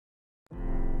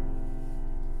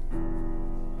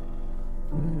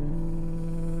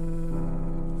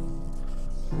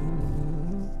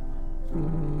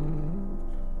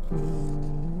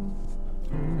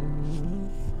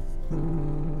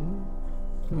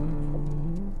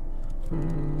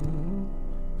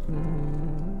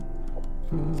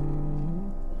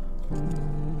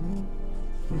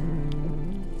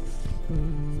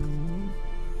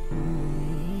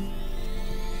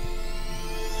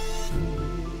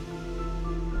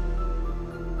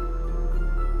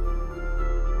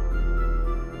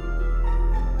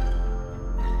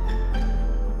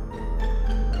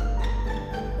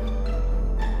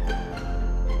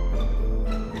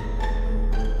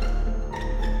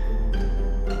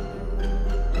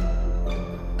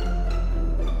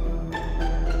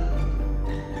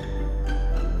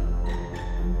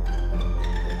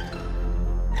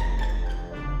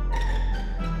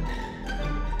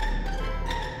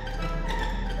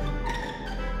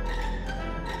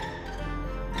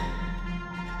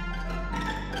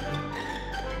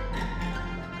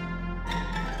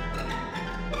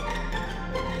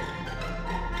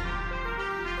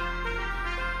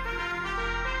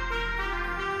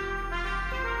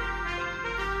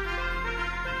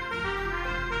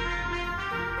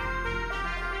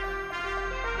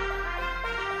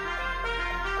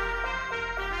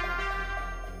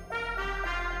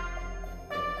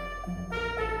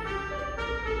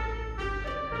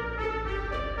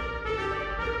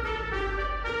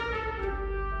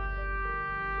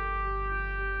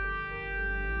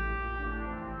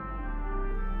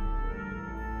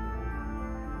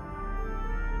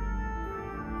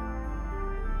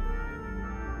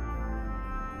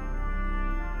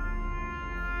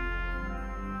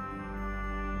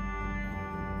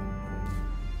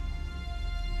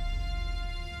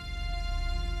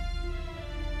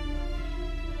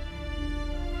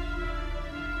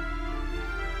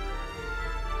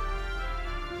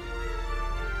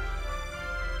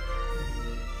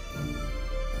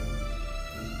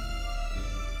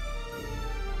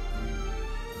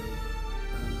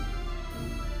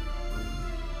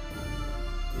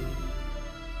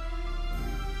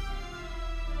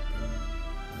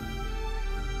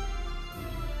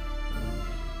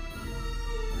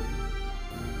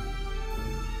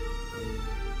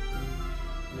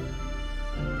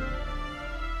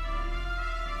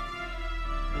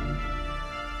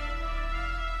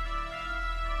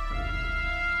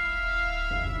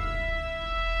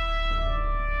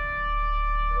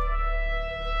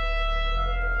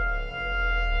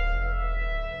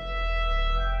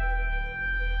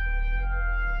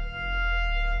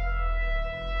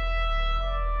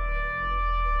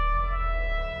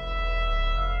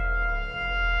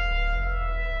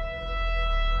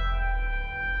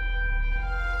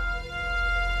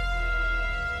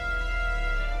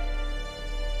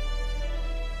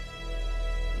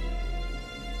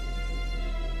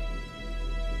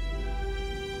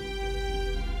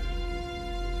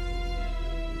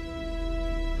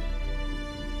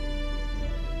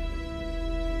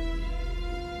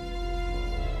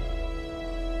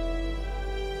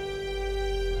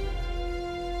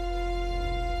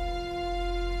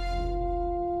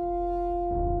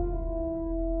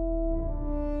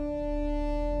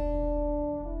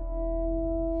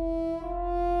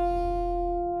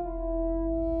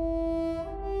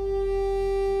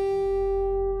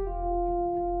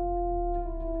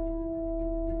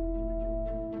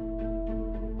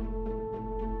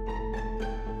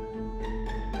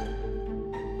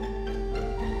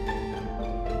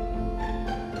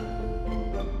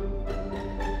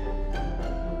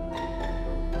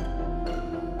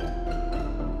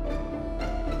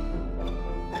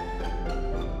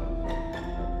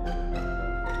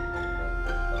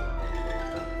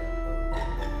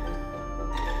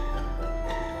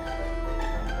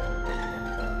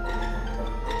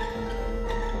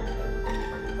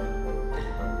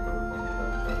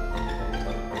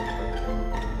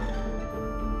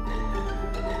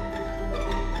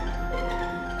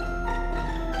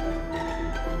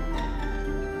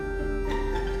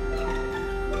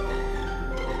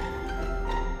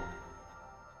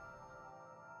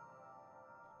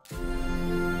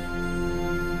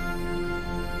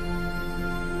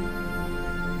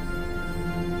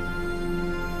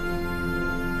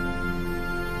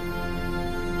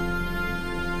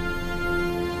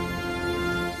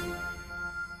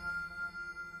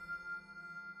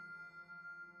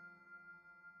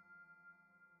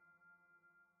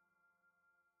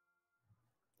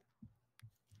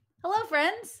Hello,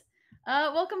 friends.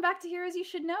 Welcome back to Here As You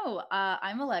Should Know.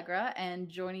 I'm Allegra, and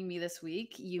joining me this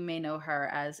week, you may know her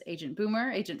as Agent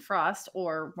Boomer, Agent Frost,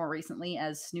 or more recently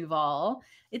as Snooval.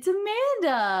 It's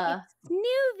Amanda. It's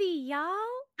Snoovy, y'all.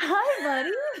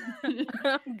 Hi, buddy.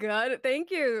 I'm good. Thank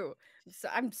you.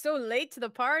 I'm so late to the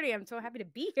party. I'm so happy to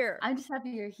be here. I'm just happy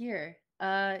you're here.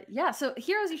 Yeah, so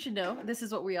Here As You Should Know, this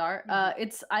is what we are.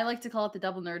 I like to call it the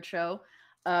Double Nerd Show,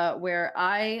 where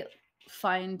I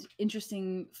find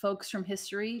interesting folks from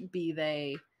history, be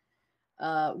they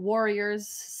warriors,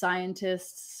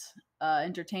 scientists,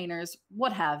 entertainers,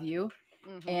 what have you.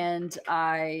 And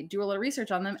I do a lot of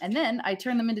research on them, and then I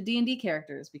turn them into D&D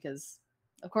characters because,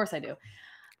 of course, I do.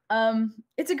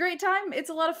 It's a great time. It's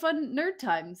a lot of fun nerd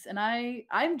times, and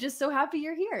I'm just so happy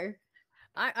you're here.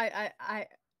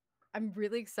 I'm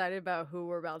really excited about who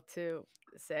we're about to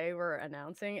say we're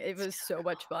announcing. It was so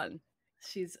much fun.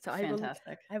 She's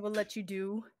fantastic. I will let you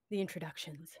do the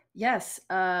introductions. Yes.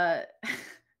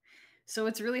 So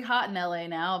it's really hot in LA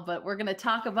now, but we're gonna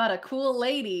talk about a cool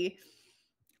lady.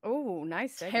 Oh,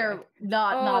 nice. Terrible.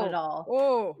 Not at all.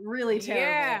 Oh, really terrible.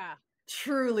 Yeah.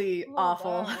 Truly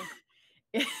awful.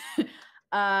 We're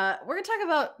gonna talk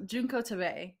about Junko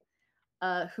Tabei,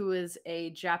 who is a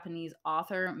Japanese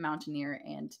author, mountaineer,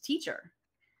 and teacher.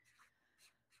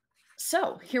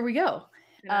 So here we go.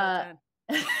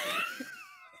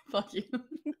 Fuck you.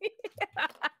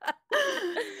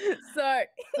 Sorry.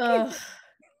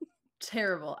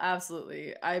 Terrible.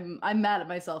 Absolutely. I'm mad at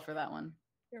myself for that one.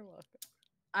 You're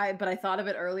welcome. But I thought of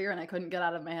it earlier and I couldn't get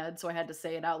out of my head, so I had to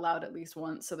say it out loud at least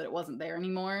once so that it wasn't there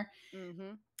anymore.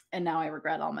 And now I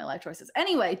regret all my life choices.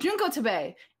 Anyway, Junko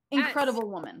Tabei, incredible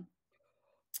woman.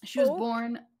 She was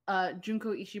born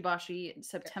Junko Ishibashi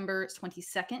September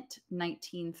 22nd,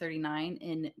 1939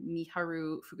 in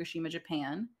Miharu, Fukushima,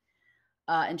 Japan.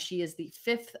 And she is the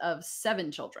fifth of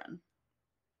 7 children.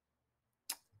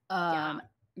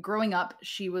 Growing up,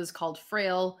 she was called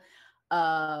frail,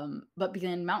 but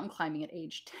began mountain climbing at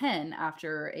age 10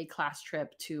 after a class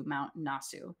trip to Mount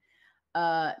Nasu.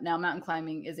 Now, mountain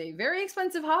climbing is a very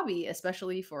expensive hobby,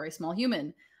 especially for a small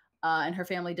human. And her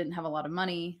family didn't have a lot of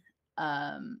money.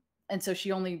 And so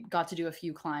she only got to do a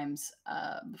few climbs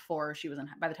by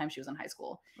the time she was in high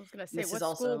school. I was going to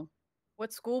say,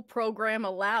 what school program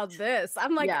allowed this?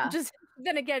 I'm like,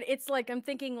 then again, it's like, I'm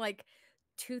thinking like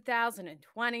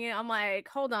 2020. I'm like,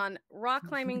 hold on, rock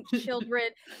climbing children.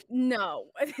 No.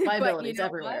 Liabilities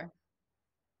everywhere.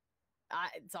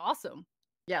 It's awesome.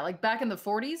 Yeah, like back in the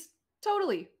 40s,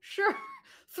 totally. Sure.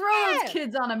 Throw those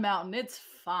kids on a mountain. It's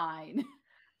fine.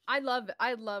 I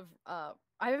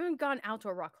haven't gone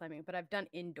outdoor rock climbing, but I've done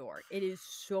indoor. It is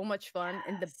so much fun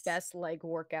and the best leg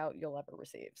workout you'll ever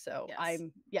receive. So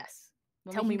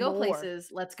When Tell me go more.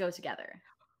 Places, let's go together.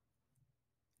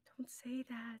 Don't say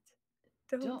that.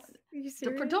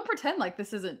 Don't pretend like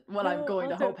this isn't what I'm going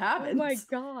to hope happens. Oh my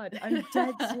God, I'm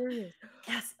dead serious.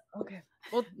 Yes. Okay.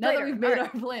 Well, now that we've made our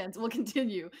plans, we'll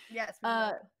continue. Yes.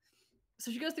 So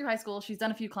she goes through high school. She's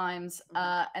done a few climbs,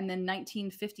 and then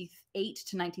 1958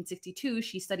 to 1962,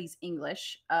 she studies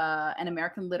English and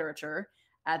American literature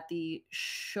at the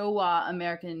Showa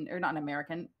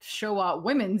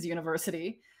Women's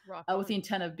University with the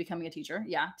intent of becoming a teacher.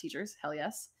 Yeah, teachers, hell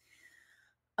yes.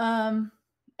 And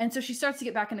so she starts to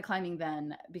get back into climbing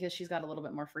then because she's got a little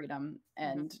bit more freedom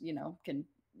and, can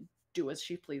do as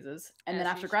she pleases. And then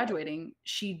after graduating,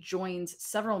 she joins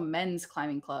several men's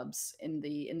climbing clubs in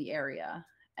the area.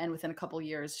 And within a couple of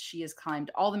years, she has climbed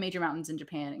all the major mountains in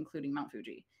Japan, including Mount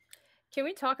Fuji. Can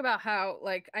we talk about how,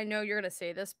 like, I know you're going to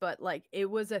say this, but like it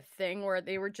was a thing where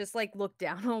they were just like looked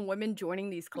down on women joining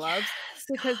these clubs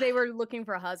because they were looking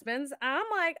for husbands. I'm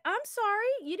like, I'm sorry,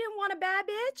 you didn't want a bad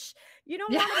bitch? You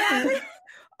don't want a bad bitch?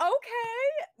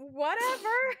 Okay,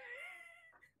 whatever.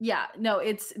 Yeah, no,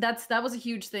 that was a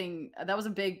huge thing. That was a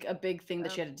big thing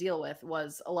that she had to deal with.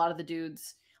 Was a lot of the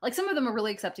dudes, like some of them are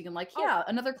really accepting and like,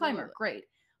 another climber, great.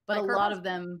 But like a lot of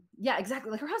them,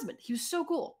 exactly, like her husband. He was so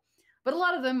cool. But a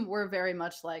lot of them were very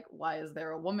much like, why is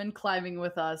there a woman climbing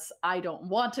with us? I don't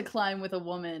want to climb with a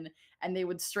woman. And they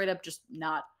would straight up just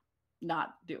not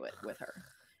do it with her,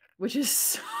 which is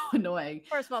so annoying.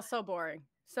 First of all, so boring.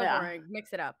 So boring.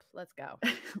 Mix it up. Let's go.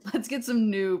 Let's get some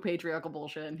new patriarchal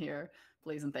bullshit in here,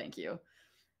 please and thank you.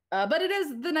 But it is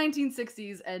the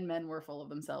 1960s and men were full of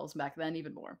themselves back then,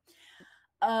 even more.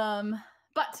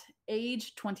 But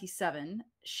age 27,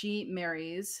 she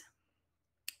marries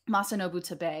Masanobu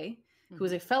Tabei, who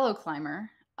is a fellow climber,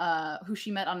 who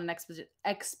she met on an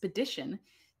expedition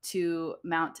to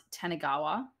Mount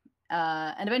Tanigawa.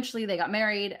 And eventually they got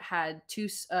married, had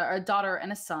a daughter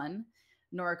and a son,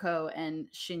 Noriko and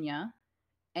Shinya.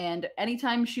 And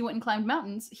anytime she went and climbed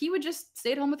mountains, he would just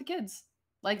stay at home with the kids.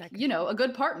 Like, That you know, a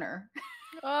good partner.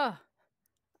 Oh,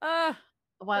 oh,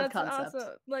 A wild that's concept.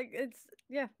 awesome. Like, it's,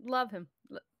 yeah, love him.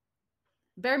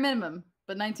 Bare minimum.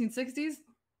 But 1960s,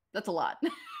 that's a lot.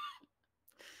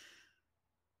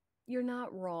 You're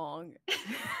not wrong.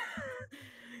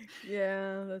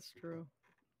 Yeah, that's true.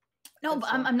 No,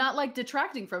 but I'm not like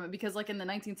detracting from it, because like in the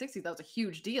 1960s, that was a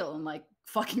huge deal, and like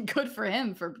fucking good for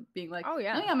him for being like, Oh,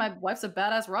 yeah. oh yeah, my wife's a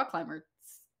badass rock climber.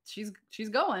 She's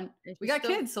going. We got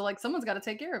kids, so like someone's got to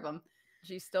take care of them.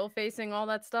 She's still facing all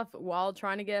that stuff while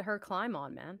trying to get her climb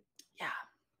on, man. Yeah.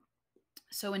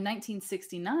 So in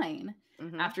 1969,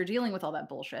 after dealing with all that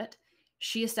bullshit,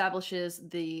 she establishes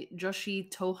the Joshi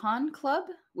Tohan Club,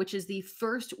 which is the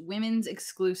first women's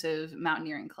exclusive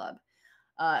mountaineering club.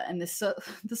 And the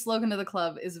slogan of the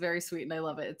club is very sweet, and I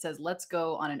love it. It says, "Let's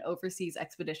go on an overseas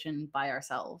expedition by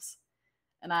ourselves."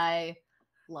 And I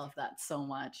love that so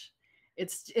much.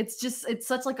 It's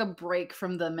such like a break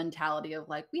from the mentality of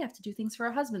like, we have to do things for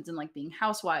our husbands and like being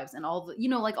housewives and all the, you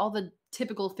know, like all the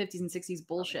typical 50s and 60s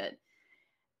bullshit.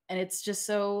 And it's just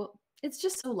so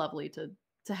lovely to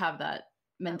have that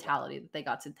mentality that they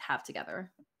got to have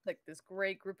together. Like this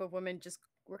great group of women, just,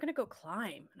 we're gonna go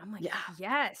climb. And I'm like,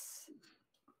 yes.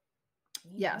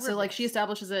 Yeah, so like she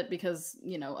establishes it because,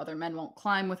 you know, other men won't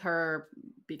climb with her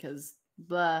because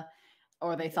blah,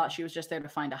 or they thought she was just there to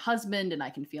find a husband, and I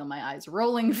can feel my eyes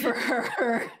rolling for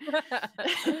her.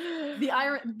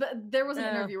 There was an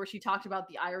interview where she talked about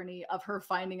the irony of her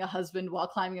finding a husband while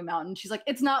climbing a mountain. She's like,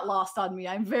 it's not lost on me.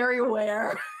 I'm very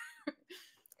aware.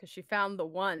 Because she found the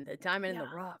one, the diamond in the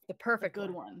rough, the perfect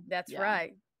good one. That's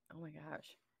right. Oh my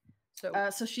gosh.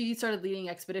 So she started leading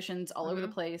expeditions all over the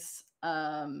place.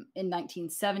 In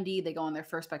 1970, they go on their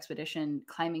first expedition,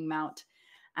 climbing Mount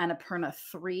Annapurna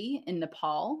 3 in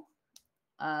Nepal.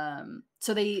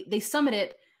 So they summit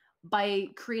it by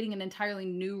creating an entirely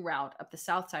new route up the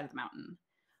south side of the mountain.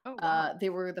 Oh, wow. They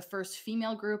were the first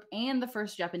female group and the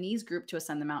first Japanese group to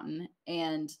ascend the mountain.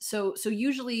 And so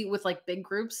usually with like big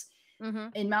groups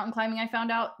in mountain climbing, I found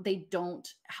out they don't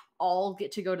all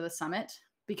get to go to the summit,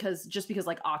 because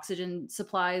like oxygen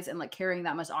supplies and like carrying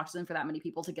that much oxygen for that many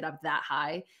people to get up that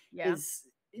high is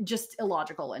just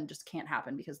illogical and just can't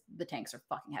happen, because the tanks are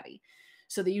fucking heavy.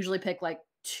 So they usually pick like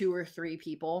 2 or 3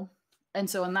 people. And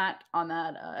so on that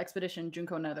expedition,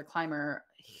 Junko and another climber,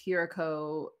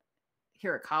 Hirakawa,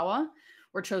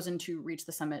 were chosen to reach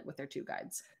the summit with their 2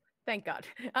 guides. Thank God.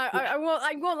 I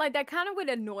won't like, that kind of would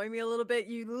annoy me a little bit.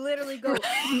 You literally go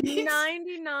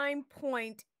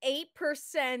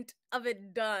 99.8% of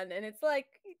it done. And it's like,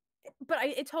 but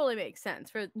it totally makes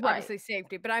sense for obviously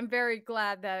safety. But I'm very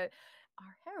glad that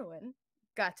our heroine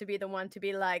got to be the one to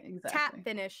be like, tap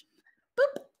finish.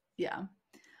 Boop. Yeah.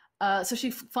 So she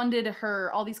funded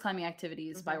all these climbing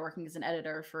activities by working as an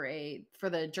editor for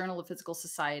the Journal of Physical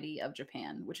Society of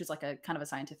Japan, which is like a kind of a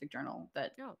scientific journal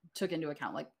that took into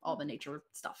account like all the nature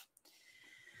stuff.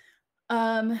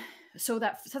 So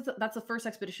that's the first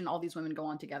expedition all these women go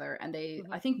on together, and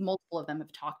I think multiple of them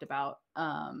have talked about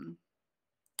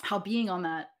how being on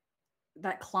that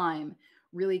climb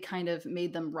really kind of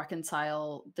made them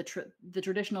reconcile the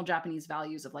traditional Japanese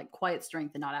values of like quiet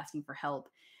strength and not asking for help.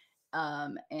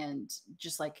 And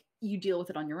just like you deal with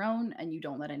it on your own, and you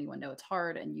don't let anyone know it's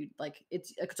hard, and you like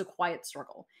it's a quiet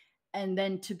struggle. And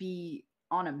then to be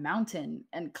on a mountain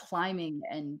and climbing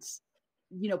and,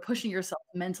 you know, pushing yourself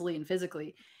mentally and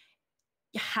physically,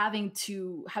 having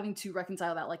to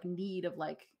reconcile that like need of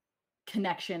like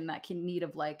connection, that need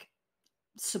of like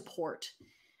support,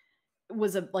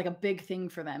 was a big thing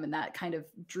for them, and that kind of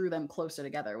drew them closer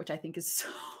together, which I think is so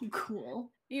cool.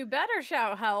 You better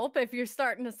shout help if you're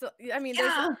starting to. I mean,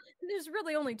 there's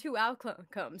really only 2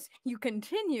 outcomes: you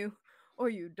continue or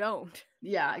you don't.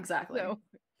 Yeah, exactly. So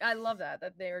I love that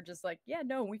they were just like, yeah,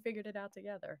 no, we figured it out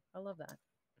together. I love that.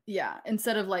 Yeah,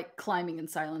 instead of like climbing in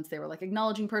silence, they were like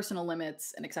acknowledging personal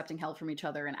limits and accepting help from each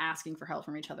other and asking for help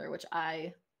from each other, which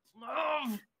I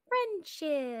love.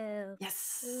 Friendship.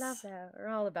 Yes. Love that. We're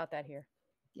all about that here.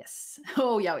 Yes.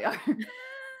 Oh yeah, we are.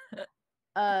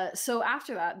 So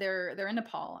after that, they're in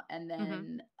Nepal, and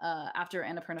then after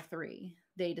Annapurna 3,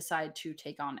 they decide to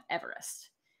take on Everest.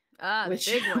 Which,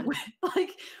 big one.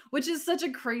 which is such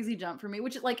a crazy jump for me.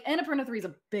 Which like Annapurna 3 is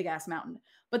a big ass mountain,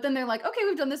 but then they're like, okay,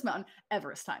 we've done this mountain,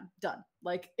 Everest time, done,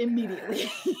 like immediately.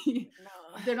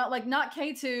 They're not like, not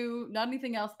K2, not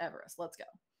anything else, Everest, let's go.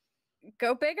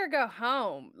 Go big or go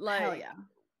home. Like, hell yeah.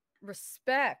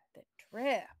 Respect the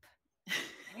trip.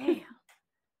 Damn.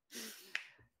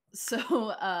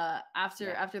 So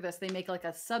after this, they make like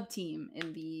a sub team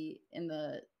in the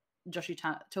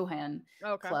Tohan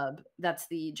Club. That's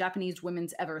the Japanese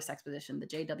Women's Everest Expedition, the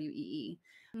JWEE,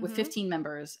 with 15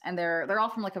 members, and they're all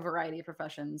from like a variety of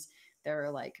professions. There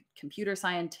are like computer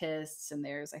scientists, and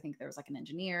I think there's like an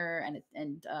engineer,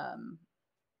 and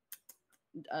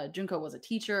Junko was a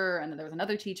teacher, and then there was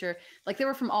another teacher. Like they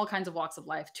were from all kinds of walks of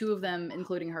life. Two of them,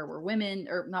 including her, were women,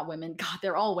 or not women. God,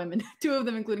 they're all women. Two of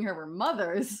them, including her, were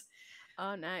mothers.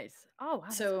 Oh, nice. Oh, wow.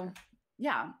 So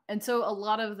yeah, and so a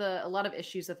lot of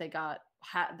issues that they a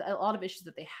lot of issues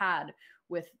that they had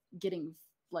with getting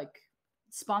like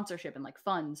sponsorship and like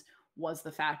funds was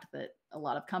the fact that a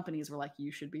lot of companies were like,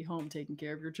 you should be home taking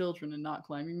care of your children and not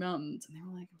climbing mountains. And they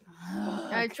were like,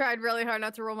 ugh. I tried really hard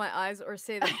not to roll my eyes or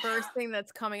say the first thing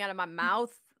that's coming out of my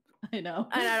mouth. I know.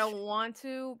 And I don't want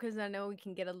to, because I know we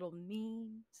can get a little mean.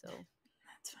 So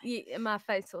that's fine. Yeah, my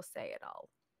face will say it all.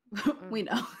 We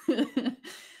know.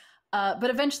 But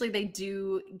eventually they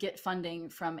do get funding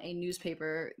from a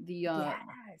newspaper, the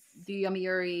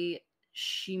Yomiuri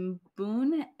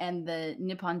Shimbun and the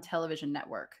Nippon Television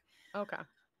Network. Okay.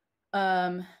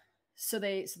 So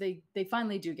they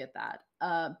finally do get that.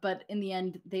 But in the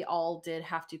end, they all did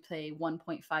have to pay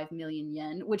 1.5 million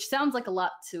yen, which sounds like a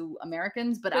lot to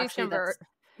Americans, but actually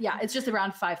it's just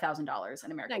around $5,000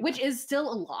 in America, which is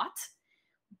still a lot,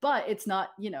 but it's not,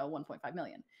 1.5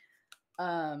 million.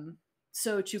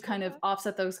 So to kind of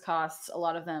offset those costs, a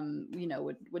lot of them,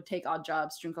 would take odd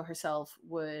jobs. Junko herself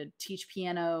would teach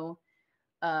piano.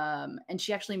 And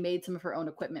she actually made some of her own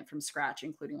equipment from scratch,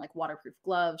 including like waterproof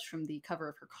gloves from the cover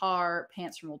of her car,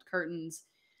 pants from old curtains,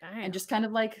 and just kind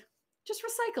of like just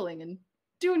recycling and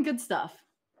doing good stuff.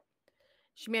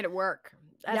 She made it work.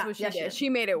 That's what she did. She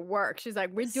made it work. She's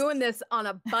like, we're doing this on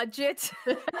a budget.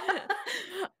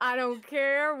 I don't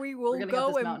care. We will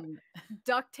go and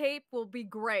duct tape will be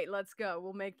great. Let's go.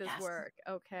 We'll make this work.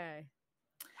 Okay.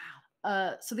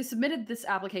 Wow. So they submitted this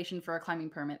application for a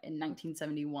climbing permit in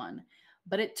 1971.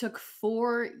 But it took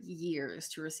 4 years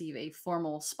to receive a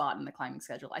formal spot in the climbing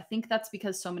schedule. I think that's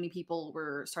because so many people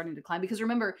were starting to climb. Because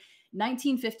remember,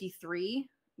 1953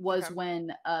 was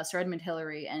when Sir Edmund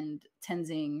Hillary and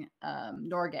Tenzing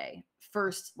Norgay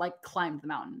first climbed the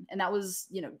mountain, and that was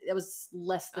it was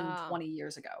less than 20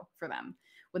 years ago for them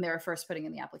when they were first putting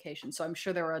in the application. So I'm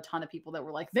sure there were a ton of people that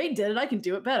were like, they did it, I can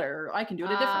do it better, or I can do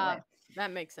it a different way.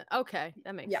 That makes sense. Okay,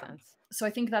 that makes sense. So I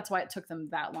think that's why it took them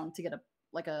that long to get a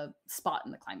spot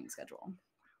in the climbing schedule.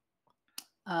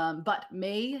 But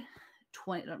May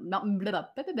 20,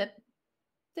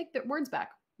 take the words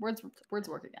back. Words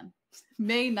work again.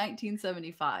 May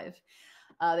 1975,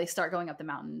 they start going up the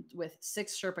mountain with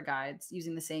 6 Sherpa guides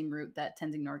using the same route that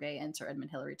Tenzing Norgay and Sir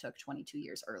Edmund Hillary took 22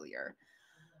 years earlier.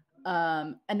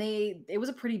 And it was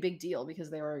a pretty big deal because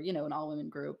they were, an all-women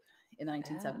group in the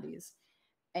 1970s.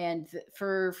 And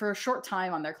for a short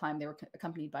time on their climb, they were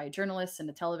accompanied by journalists and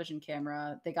a television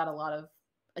camera. They got a lot of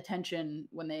attention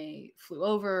when they flew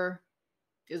over.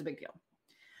 It was a big deal.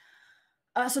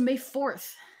 So May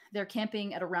 4th, they're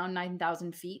camping at around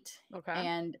 9,000 feet. Okay.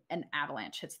 And an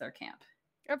avalanche hits their camp.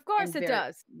 Of course it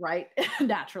does. Right?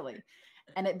 Naturally.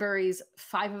 And it buries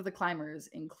 5 of the climbers,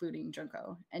 including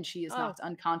Junko. And she is knocked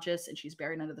unconscious, and she's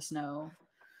buried under the snow.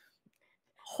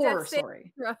 Horror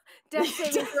story. Death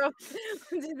saving throw.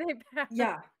 Did they pass?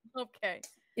 Yeah. Okay.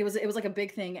 It was like a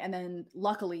big thing, and then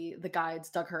luckily the guides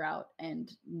dug her out,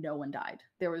 and no one died.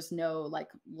 There was no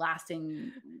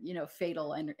lasting,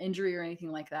 fatal injury or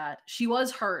anything like that. She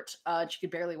was hurt. She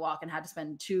could barely walk and had to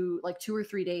spend 2 or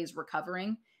 3 days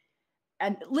recovering.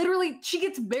 And literally, she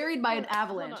gets buried by an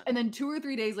avalanche. And then 2 or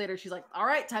 3 days later, she's like, all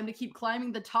right, time to keep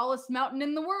climbing the tallest mountain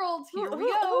in the world. Here we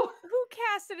go. Who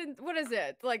casted in, what is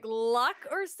it? Like luck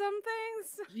or something?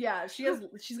 Yeah, she's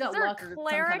got luck. Or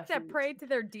cleric that prayed to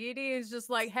their deity is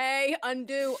just like, hey,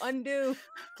 undo,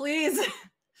 please.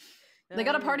 They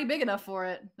got a party big enough for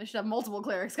it. They should have multiple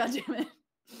clerics, goddammit.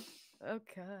 Oh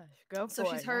gosh, go for it.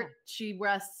 So she's hurt, she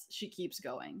rests, she keeps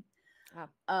going.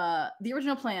 The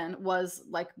original plan was,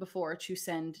 like before, to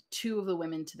send 2 of the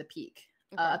women to the peak,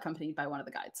 accompanied by one of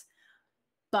the guides.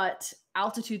 But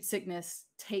altitude sickness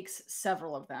takes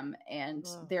several of them, and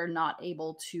they're not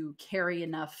able to carry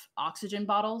enough oxygen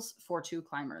bottles for 2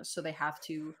 climbers. So they have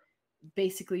to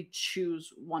basically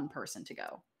choose one person to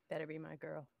go. Better be my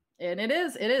girl. And it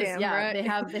is. Damn, yeah. Right. They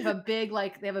have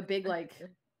a big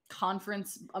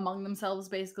conference among themselves,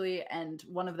 basically, and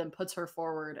one of them puts her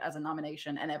forward as a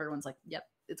nomination, and everyone's like, yep,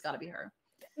 it's got to be her.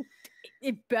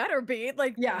 It better be.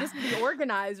 Just the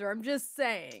organizer, I'm just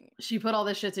saying. She put all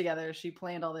this shit together. She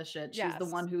planned all this shit. She's the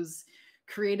one who's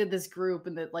created this group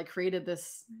and that created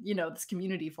this, this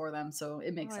community for them, so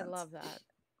it makes sense. I love that.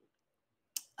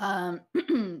 So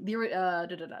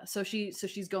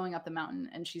she's going up the mountain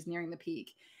and she's nearing the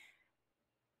peak.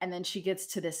 And then she gets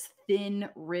to this thin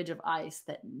ridge of ice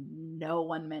that no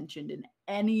one mentioned in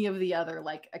any of the other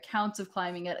like accounts of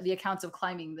climbing it, the accounts of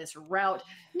climbing this route.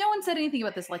 No one said anything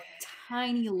about this like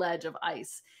tiny ledge of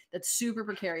ice that's super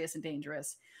precarious and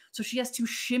dangerous. So she has to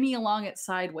shimmy along it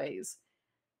sideways.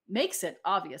 Makes it,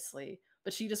 obviously,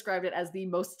 but she described it as the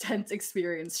most tense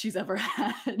experience she's ever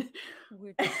had.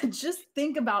 Just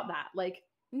think about that. Like,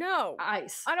 no,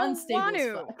 ice, I don't unstable want as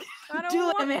to. fuck. I don't Do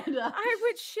it, want. Amanda. I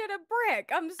would shit a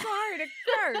brick. I'm sorry to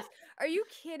curse. Are you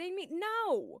kidding me?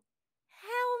 No,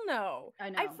 hell no. I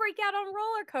know. I freak out on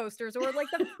roller coasters or like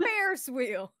the Ferris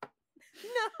wheel.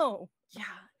 No. Yeah.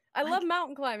 I love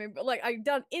mountain climbing, but like I've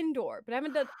done indoor, but I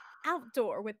haven't done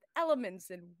outdoor with elements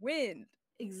and wind.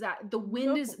 Exactly.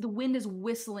 The wind is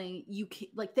whistling. You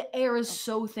can't, like the air is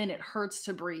so thin it hurts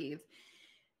to breathe.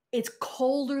 It's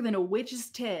colder than a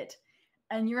witch's tit,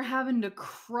 and you're having to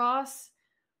cross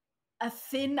a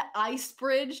thin ice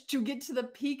bridge to get to the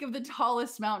peak of the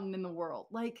tallest mountain in the world.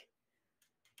 Like,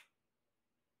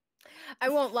 I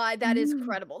won't lie, that is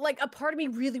credible. Like a part of me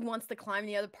really wants to climb, and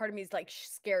the other part of me is like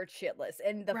scared shitless.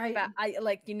 And the I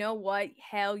like, you know what?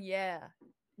 Hell yeah.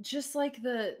 Just like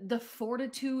the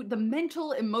fortitude, the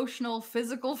mental, emotional,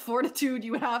 physical fortitude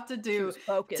you have to do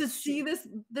to see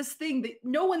this thing that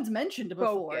no one's mentioned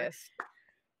before.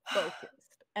 Focused.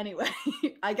 Anyway,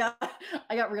 I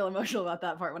got real emotional about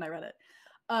that part when I read it.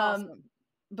 Awesome.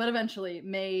 But eventually,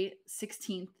 May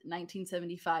 16th,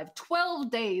 1975, 12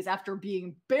 days after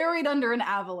being buried under an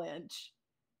avalanche,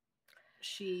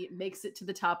 she makes it to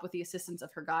the top with the assistance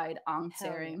of her guide, Aung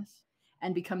Tsering,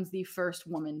 and becomes the first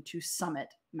woman to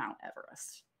summit Mount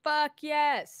Everest. Fuck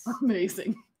yes.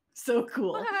 Amazing. So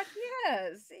cool. Fuck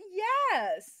yes.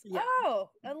 Yes. Yeah. Oh,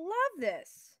 I love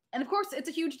this. And of course, it's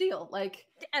a huge deal. Like,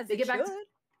 as they get back to,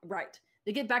 right.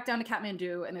 They get back down to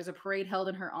Kathmandu, and there's a parade held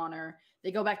in her honor.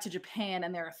 They go back to Japan,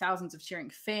 and there are thousands of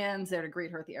cheering fans there to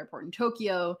greet her at the airport in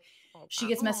Tokyo. She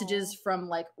gets messages from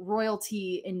like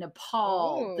royalty in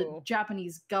Nepal, the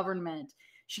Japanese government.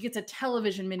 She gets a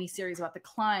television miniseries about the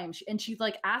climb, and she's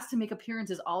like asked to make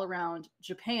appearances all around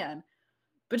Japan,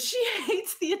 but she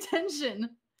hates the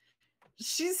attention.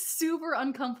 She's super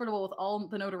uncomfortable with all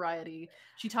the notoriety.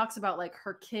 She talks about like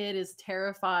her kid is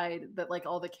terrified that like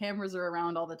all the cameras are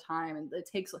around all the time, and it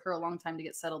takes her a long time to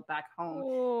get settled back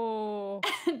home.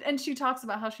 And she talks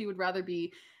about how she would rather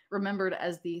be remembered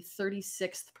as the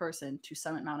 36th person to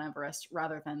summit Mount Everest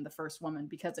rather than the first woman,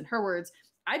 because in her words,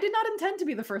 I did not intend to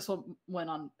be the first one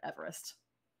on Everest.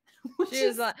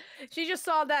 She just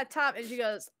saw that top and she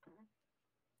goes,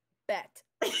 bet.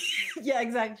 Yeah,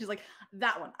 exactly. She's like,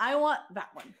 that one. I want that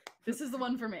one. This is the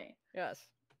one for me. Yes.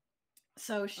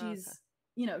 So she's,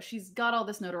 she's got all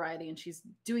this notoriety and she's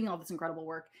doing all this incredible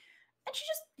work, and she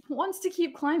just wants to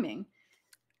keep climbing.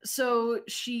 So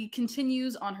she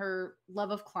continues on her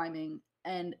love of climbing,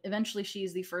 and eventually she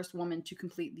is the first woman to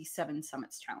complete the 7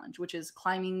 Summits Challenge, which is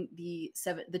climbing the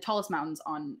tallest mountains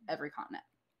on every continent.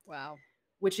 Wow.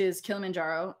 Which is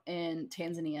Kilimanjaro in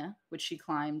Tanzania, which she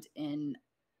climbed in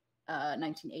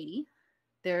 1980.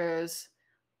 There's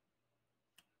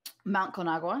Mount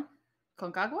Concagua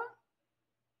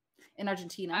in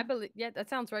Argentina. I believe, yeah, that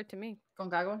sounds right to me.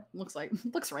 Concagua looks right.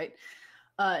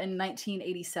 In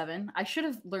 1987. I should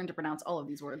have learned to pronounce all of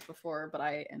these words before, but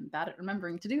I am bad at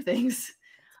remembering to do things.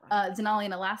 Denali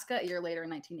in Alaska a year later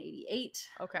in 1988.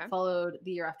 Okay. Followed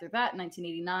the year after that,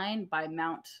 1989, by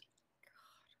Mount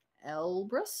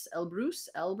Elbrus,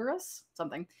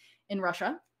 something, in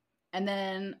Russia. And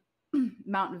then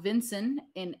Mount Vinson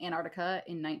in Antarctica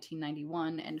in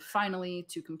 1991. And finally,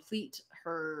 to complete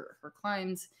her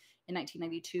climbs in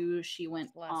 1992, she went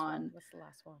on... What's the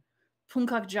last one?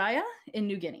 Puncak Jaya in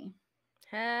New Guinea.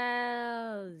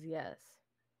 Hells yes.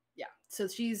 Yeah. So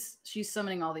she's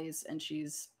summoning all these and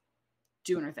she's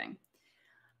doing her thing.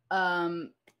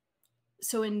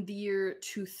 So in the year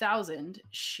 2000,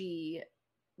 she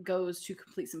goes to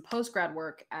complete some post-grad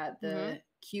work at the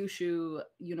Kyushu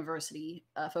University,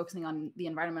 focusing on the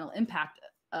environmental impact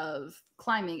of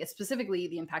climbing, specifically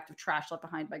the impact of trash left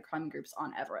behind by climbing groups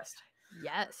on Everest.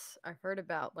 Yes. I've heard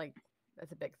about, like,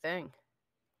 that's a big thing.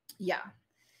 Yeah.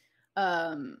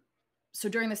 So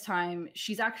during this time,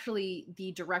 she's actually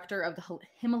the director of the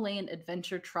Himalayan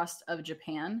Adventure Trust of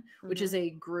Japan, which is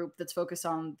a group that's focused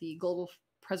on the global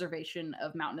preservation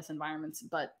of mountainous environments,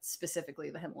 but specifically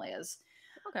the Himalayas.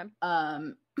 Okay.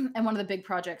 And one of the big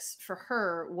projects for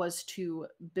her was to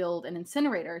build an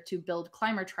incinerator to build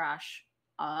climber trash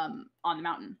on the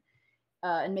mountain,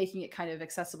 and making it kind of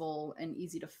accessible and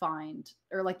easy to find,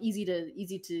 or like easy to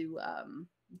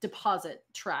deposit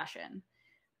trash in.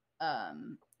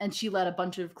 And she led a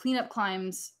bunch of cleanup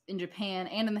climbs in Japan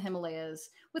and in the Himalayas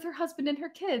with her husband and her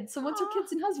kids. So once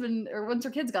her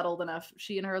kids got old enough,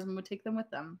 she and her husband would take them with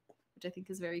them, which I think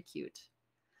is very cute.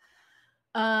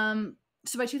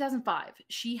 So by 2005,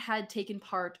 she had taken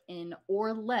part in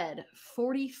or led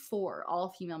 44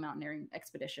 all-female mountaineering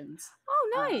expeditions.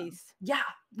 Oh, nice. Yeah,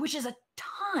 which is a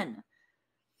ton.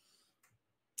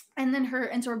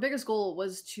 And so her biggest goal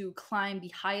was to climb the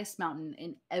highest mountain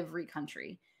in every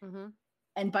country. Mm-hmm.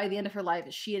 And by the end of her life,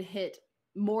 she had hit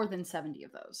more than 70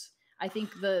 of those. I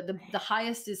think the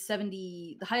highest is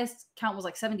 70. The highest count was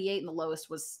like 78, and the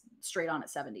lowest was straight on at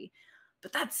 70.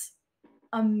 But that's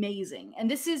amazing.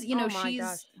 And this is,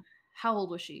 gosh. How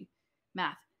old was she?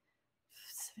 Math.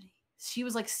 70. She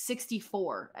was like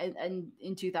 64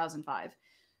 in 2005.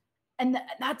 And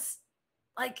that's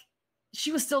like,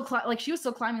 she was still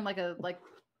climbing like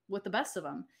with the best of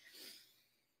them.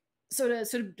 So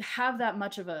to have that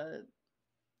much of a,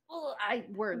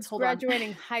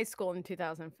 graduating high school in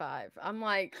 2005. I'm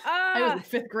like, I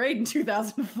was in 5th grade in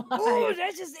 2005. Oh,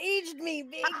 that just aged me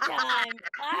big time.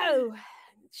 Oh,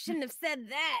 shouldn't have said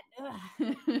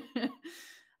that.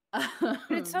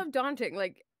 It's so daunting.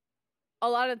 Like, a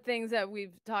lot of things that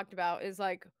we've talked about is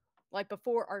like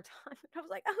before our time. I was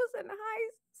like, I was in high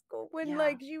school when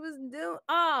like she was doing.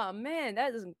 Oh man,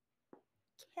 that is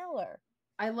killer.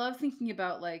 I love thinking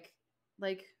about like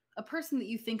a person that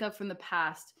you think of from the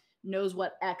past knows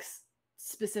what X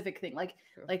specific thing, like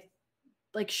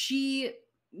she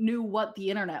knew what the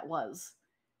internet was.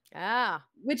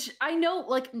 Which I know,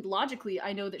 like, logically,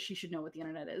 I know that she should know what the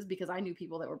internet is because I knew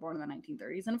people that were born in the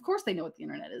 1930s, and of course they know what the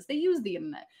internet is. They use the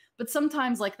internet. But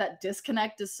sometimes, like, that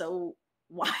disconnect is so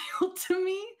wild to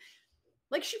me.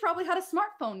 Like, she probably had a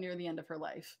smartphone near the end of her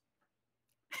life.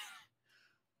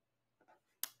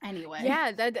 Anyway.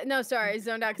 Yeah, no, sorry, I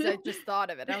zoned out because I just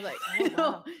thought of it. I was like, oh,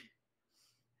 wow.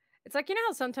 It's like,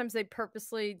 how sometimes they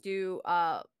purposely do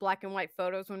black and white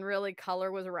photos when really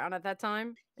color was around at that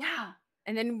time? Yeah.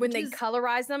 And then when they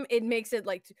colorize them, it makes it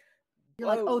like, you're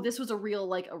like, oh, this was a real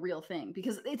thing,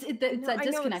 because it's that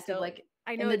disconnected. Like,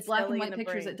 I know in the black and white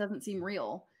pictures, it doesn't seem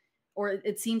real, or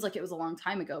it seems like it was a long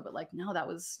time ago. But like, no, that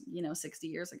was 60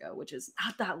 years ago, which is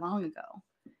not that long ago.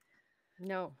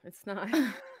 No, it's not.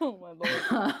 Oh my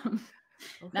lord!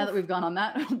 Now that we've gone on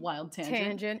that wild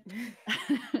tangent.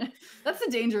 That's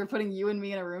the danger of putting you and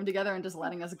me in a room together and just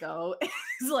letting us go.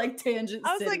 It's like tangent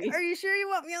I was city. like, are you sure you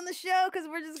want me on the show? Because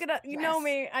we're just gonna, know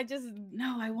me.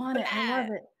 No, I want it. I love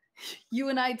it. You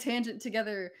and I tangent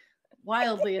together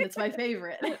wildly, and it's my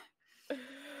favorite.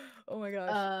 Oh my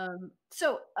gosh.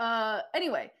 So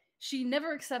anyway, she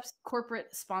never accepts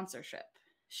corporate sponsorship.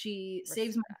 She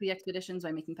saves money for the expeditions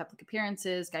by making public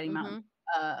appearances, guiding mountain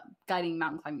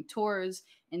climbing tours,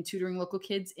 and tutoring local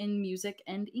kids in music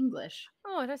and English.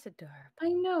 Oh, that's adorable. I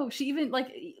know. She even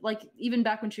like even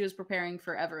back when she was preparing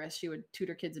for Everest, she would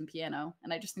tutor kids in piano,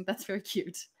 and I just think that's very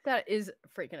cute. That is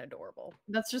freaking adorable.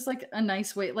 That's just like a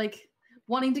nice way, like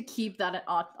wanting to keep that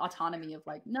autonomy of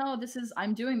like, no,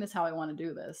 I'm doing this how I want to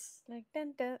do this. Like,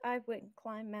 I wouldn't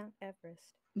climb Mount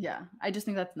Everest. Yeah, I just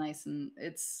think that's nice, and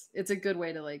it's a good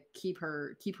way to like keep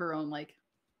her own like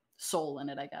soul in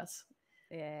it, I guess.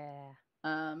 Yeah.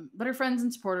 But her friends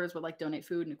and supporters would like donate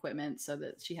food and equipment, so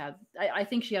that she had, I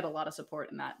think she had a lot of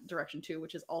support in that direction too,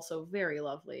 which is also very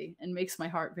lovely and makes my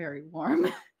heart very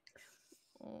warm.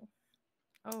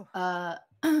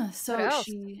 So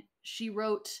she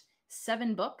wrote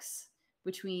 7 books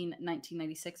between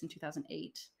 1996 and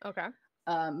 2008. Okay.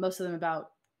 Most of them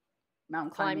about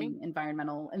mountain climbing,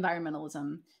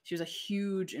 environmentalism. She was a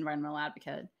huge environmental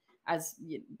advocate, as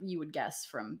you would guess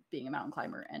from being a mountain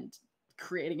climber and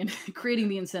creating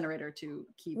the incinerator to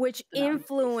keep, which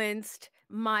influenced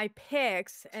my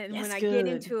picks. And when I get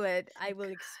into it, I will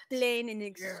explain in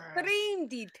extreme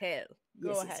detail.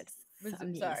 Go ahead.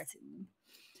 I'm sorry.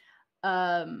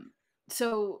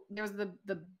 So there was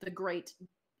the great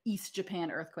East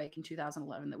Japan earthquake in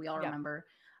 2011 that we all remember.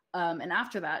 And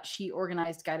after that, she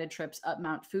organized guided trips up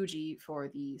Mount Fuji for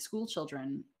the school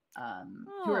children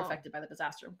who were affected by the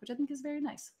disaster, which I think is very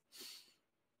nice.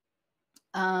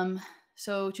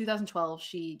 So 2012,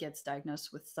 she gets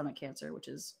diagnosed with stomach cancer, which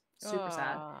is super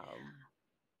sad.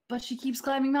 But she keeps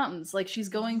climbing mountains. Like, she's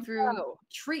going through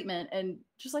treatment and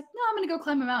just like, no, I'm going to go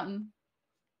climb a mountain.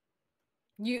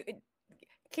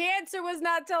 Cancer was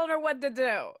not telling her what to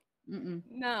do.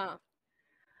 No.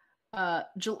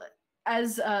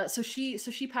 So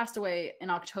she passed away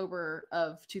in October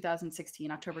of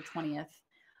 2016, October 20th,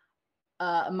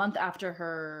 a month after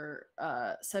her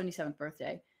 77th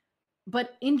birthday.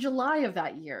 But in July of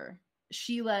that year,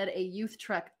 she led a youth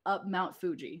trek up Mount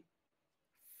Fuji.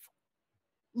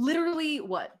 literally,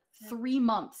 what, 3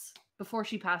 months before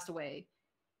she passed away,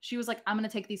 she was like, I'm going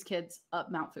to take these kids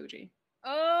up Mount Fuji.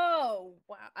 Oh,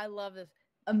 wow. I love this.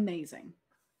 Amazing.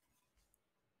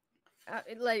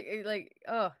 Like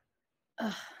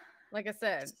I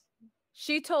said,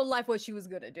 she told life what she was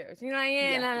going to do. You know,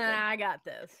 I got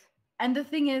this. And the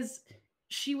thing is,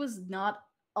 she was not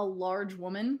a large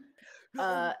woman.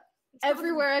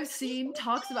 Everywhere I've seen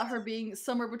talks about her being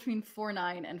somewhere between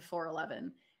 4'9" and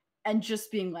 4'11", and just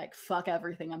being like, "Fuck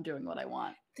everything, I'm doing what I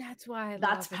want." That's why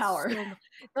that's power. So much.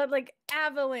 But like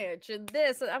Avalanche and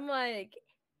this, I'm like,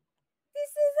 this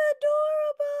is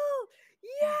adorable.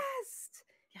 Yes.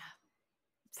 Yeah.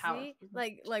 Power. See,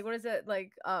 like what is it?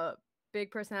 Like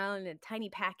big personality in a tiny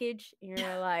package. And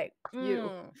you're like, you.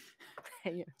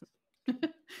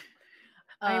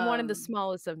 I am one of the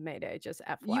smallest of Mayday, just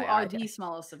FYI. You are the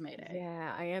smallest of Mayday.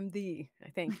 Yeah, I am the.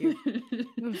 Thank you. I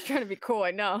was trying to be cool. I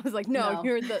know. I was like, no.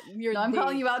 You're the. I'm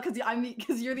calling you out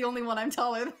because you're the only one I'm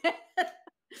taller than.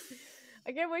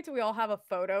 I can't wait till we all have a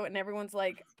photo and everyone's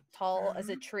like tall as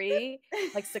a tree,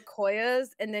 like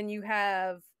sequoias, and then you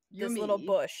have this little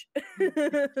bush.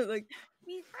 Like,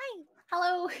 hi,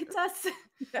 hello, it's us.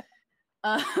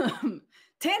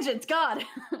 Tangents, God.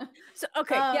 So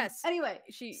okay, yes. Anyway,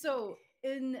 so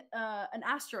in an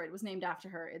asteroid was named after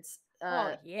her. It's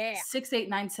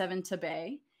 6897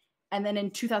 Tabei, and then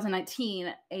in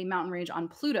 2019, a mountain range on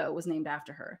Pluto was named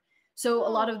after her. So a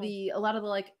lot of the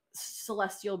like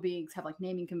celestial beings have like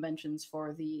naming conventions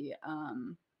for the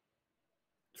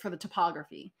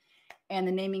topography. And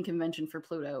the naming convention for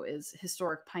Pluto is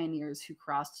historic pioneers who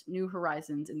crossed new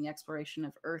horizons in the exploration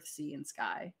of Earth, sea, and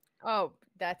sky. Oh,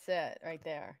 that's it right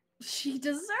there. She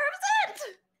deserves it.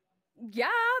 Yeah,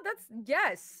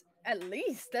 yes. At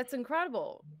least that's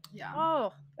incredible. Yeah.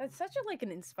 Oh, that's such a like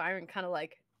an inspiring kind of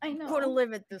like. I know. Want to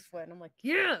live it this way, and I'm like,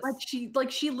 yes.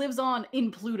 Like she lives on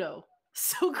in Pluto.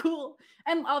 So cool.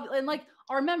 And like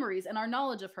our memories and our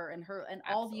knowledge of her and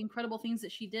all the incredible things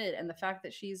that she did, and the fact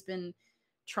that she's been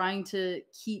trying to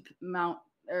keep Mount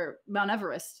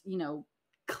Everest, you know,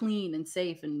 clean and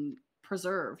safe and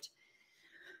preserved.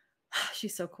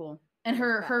 She's so cool. And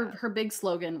her big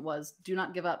slogan was "Do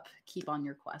not give up, keep on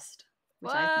your quest,"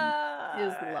 which I think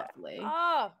is lovely.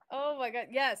 Oh my God.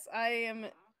 Yes, I am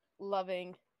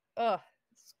loving.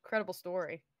 It's incredible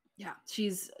story. Yeah,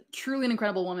 she's truly an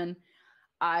incredible woman.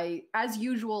 As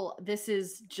usual, this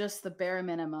is just the bare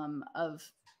minimum of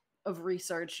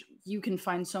research. You can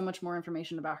find so much more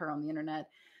information about her on the internet.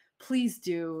 Please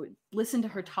do listen to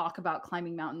her talk about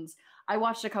climbing mountains. I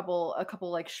watched a couple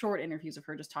like short interviews of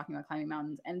her just talking about climbing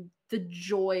mountains, and the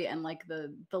joy and like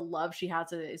the love she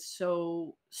has is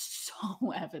so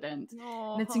evident.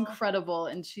 Aww. And it's incredible.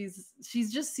 And she's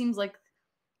just seems like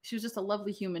she was just a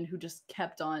lovely human who just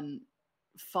kept on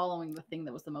following the thing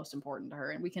that was the most important to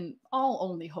her. And we can all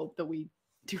only hope that we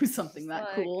do something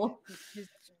that cool. She's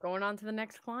going on to the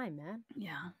next climb, man.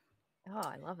 Yeah. Oh,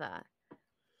 I love that.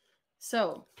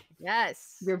 So,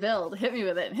 yes. Your build. Hit me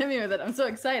with it. I'm so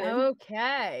excited.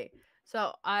 Okay.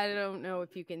 So, I don't know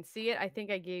if you can see it. I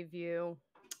think I gave you.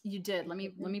 You did. Let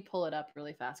me pull it up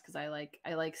really fast because I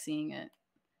like seeing it.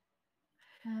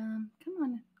 Come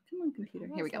on, computer.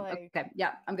 Here we go. Okay.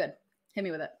 Yeah, I'm good. Hit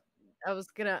me with it. I was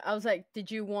like, did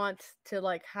you want to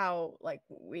like how like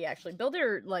we actually build it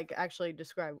or like actually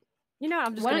describe? You know,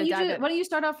 I'm just why don't you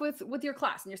start off with your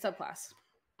class and your subclass?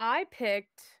 I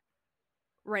picked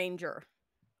Ranger.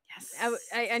 Yes.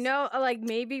 I know like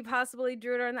maybe possibly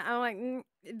Druid or that. I'm like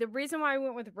the reason why I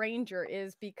went with Ranger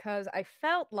is because I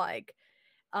felt like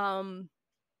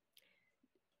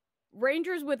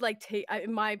Rangers would like take,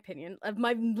 in my opinion, of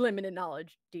my limited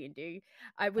knowledge D&D,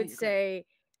 I would say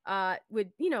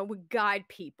would guide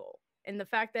people. And the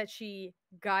fact that she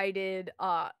guided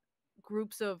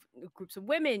groups of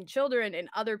women, children, and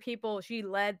other people, she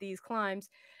led these climbs.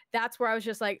 That's where I was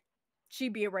just like,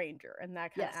 she'd be a ranger in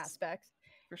that kind of aspect.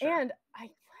 For sure. And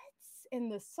in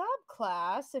the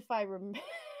subclass, if I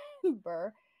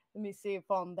remember, let me see if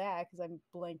on that because I'm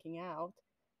blanking out.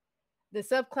 The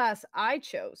subclass I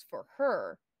chose for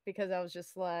her because I was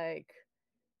just like,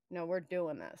 no, we're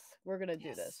doing this. We're going to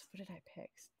do this. What did I pick?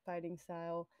 Fighting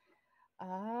style.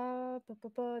 No,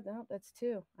 that's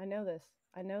 2. I know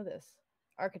this.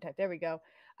 Archetype. There we go.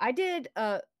 I did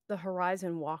the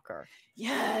Horizon Walker.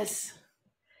 Yes.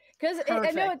 Because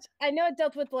I know it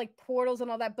dealt with like portals and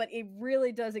all that, but it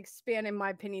really does expand, in my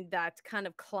opinion, that kind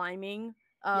of climbing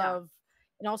of,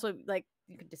 and also like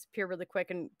you could disappear really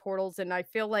quick in portals. And I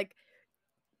feel like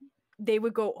they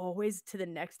would go always to the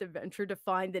next adventure to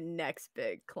find the next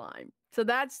big climb. So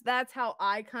that's how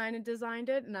I kind of designed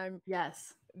it. And I'm I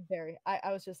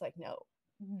was just like, no,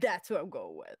 that's what I'm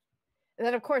going with. And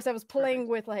then, of course, I was playing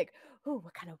with like, oh,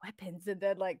 what kind of weapons? And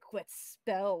then like what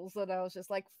spells? And I was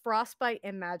just like frostbite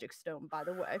and magic stone, by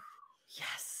the way.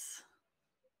 Yes.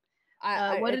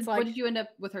 It's What like, did you end up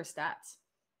with her stats?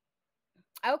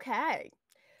 okay.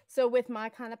 So with my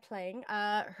kind of playing,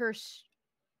 her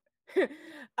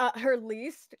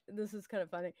least, this is kind of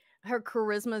funny. Her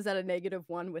charisma is at a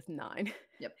 -1 with 9.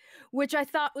 Yep. Which I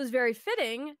thought was very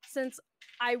fitting, since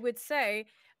I would say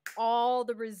all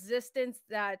the resistance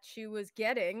that she was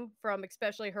getting from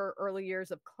especially her early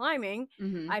years of climbing,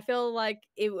 Mm-hmm. I feel like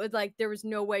it was like there was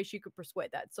no way she could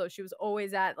persuade that. So she was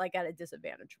always at a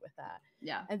disadvantage with that.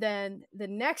 Yeah. And then the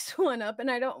next one up, and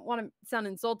I don't want to sound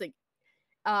insulting,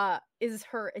 is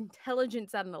her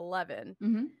intelligence at an 11.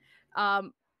 Mm-hmm.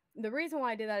 The reason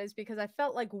why I did that is because I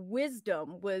felt like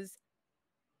wisdom was,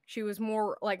 she was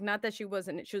more like, not that she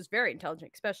wasn't, she was very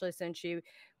intelligent, especially since she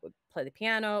would play the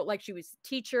piano, like she was a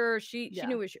teacher, she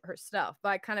knew her stuff. But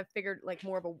I kind of figured like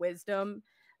more of a wisdom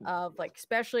of like,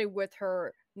 especially with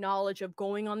her knowledge of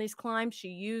going on these climbs, she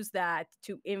used that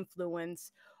to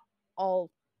influence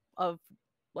all of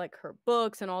like her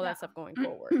books and all that stuff going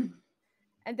forward.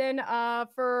 And then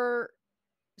for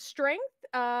strength,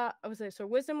 I would say, so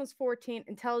wisdom was 14,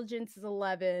 intelligence is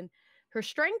 11, her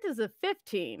strength is a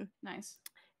 15. Nice.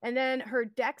 And then her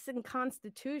dex and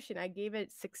constitution, I gave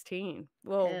it 16.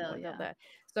 Whoa, Hell look yeah. at that.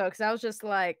 So, because I was just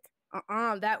like,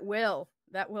 that will,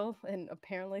 and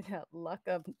apparently that luck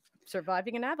of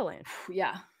surviving an avalanche.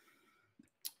 Yeah.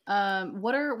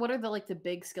 What are the like the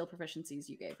big skill proficiencies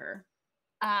you gave her?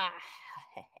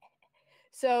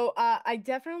 So I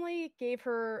definitely gave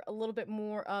her a little bit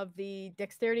more of the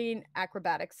dexterity and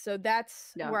acrobatics. So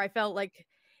that's where I felt like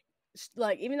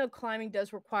even though climbing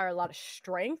does require a lot of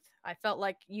strength, I felt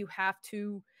like you have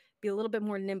to be a little bit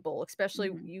more nimble,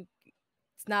 especially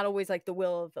it's not always like the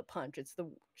will of the punch. It's the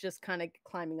just kind of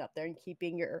climbing up there and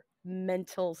keeping your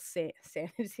mental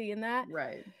sanity in that.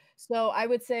 Right. So I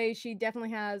would say she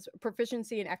definitely has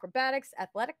proficiency in acrobatics,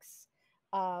 athletics.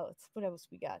 What else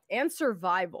we got? And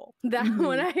survival. That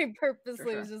one I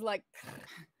purposely was just like,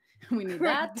 we need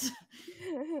that.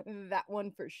 That one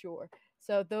for sure.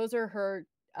 So those are her.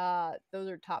 Those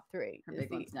are top 3. Her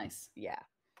big ones. Nice. Yeah.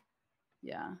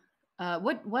 Yeah.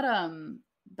 What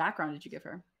background did you give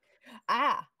her?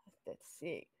 Let's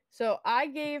see. So I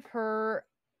gave her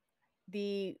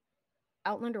the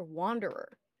Outlander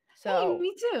Wanderer. So hey,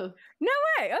 me too. No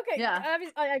way. Okay. Yeah.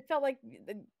 I felt like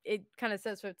it kind of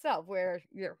says for itself, where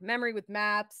your memory with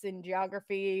maps and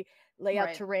geography,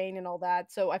 layout, terrain, and all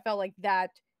that. So I felt like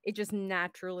that it just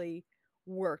naturally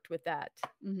worked with that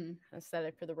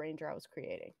aesthetic for the ranger I was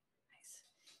creating. Nice.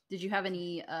 Did you have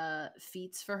any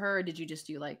feats for her? Or did you just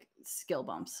do like skill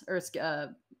bumps or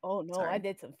oh no, sorry. I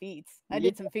did some feats.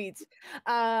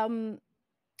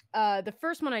 The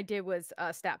first one I did was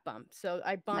stat bump. So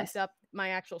I bumped up my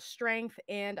actual strength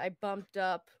and I bumped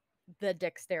up the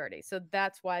dexterity. So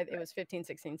that's why it was 15,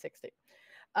 16, 16.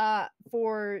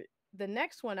 For the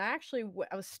next one, I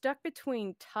was stuck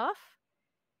between tough,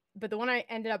 but the one I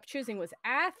ended up choosing was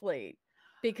athlete,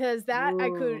 because that I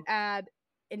could add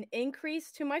an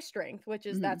increase to my strength, which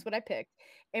is that's what I picked.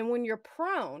 And when you're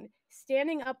prone,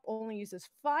 standing up only uses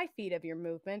 5 feet of your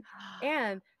movement,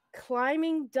 and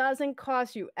climbing doesn't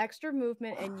cost you extra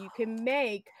movement, and you can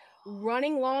make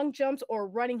running long jumps or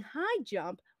running high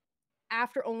jump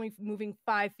after only moving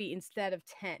 5 feet instead of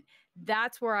 10.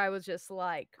 That's where I was just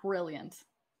like, brilliant.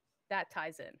 That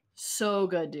ties in. So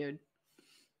good, dude.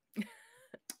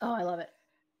 Oh, I love it.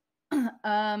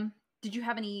 Did you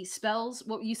have any spells?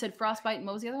 What you said, frostbite, and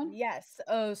what was the other one? Yes.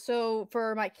 So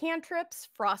for my cantrips,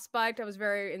 frostbite, I was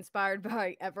very inspired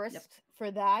by Everest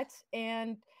for that.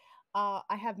 And I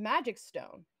have magic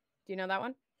stone. Do you know that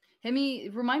one?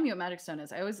 Remind me what magic stone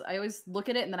is. I always look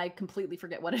at it and then I completely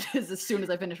forget what it is as soon as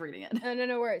I finish reading it.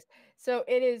 No worries. So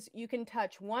it is, you can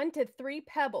touch 1 to 3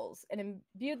 pebbles and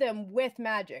imbue them with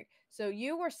magic. So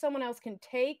you or someone else can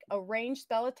take a ranged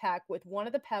spell attack with one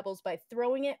of the pebbles by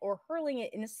throwing it or hurling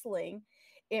it in a sling.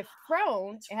 If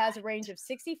thrown, it has a range of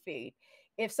 60 feet.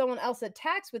 If someone else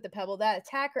attacks with the pebble, that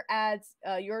attacker adds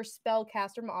your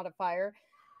spellcaster modifier,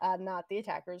 not the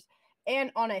attacker's.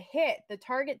 And on a hit, the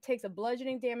target takes a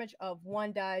bludgeoning damage of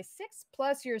 1d6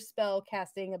 plus your spell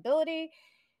casting ability.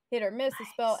 Hit or miss, the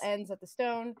spell ends at the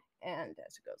stone, and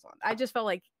as it goes on. I just felt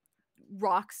like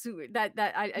rocks I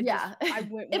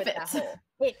went with that whole.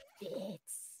 It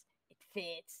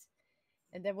fits.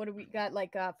 And then what do we got?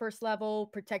 Like first level,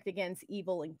 protect against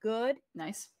evil and good.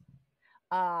 Nice.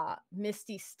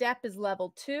 Misty Step is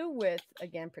level 2 with,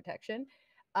 again, protection.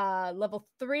 Level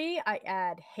 3, I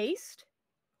add haste.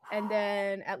 And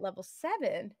then at level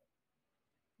 7,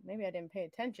 maybe I didn't pay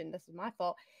attention. This is my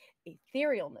fault.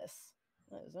 Etherealness.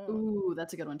 Ooh,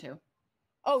 that's a good one too.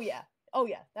 Oh yeah. Oh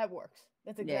yeah, that works.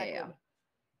 That's Yeah, exactly.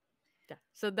 Yeah.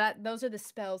 So those are the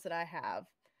spells that I have.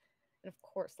 And of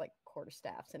course, like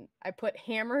quarterstaffs. And I put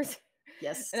hammers.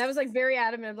 Yes. And I was like very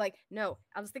adamant of like, no,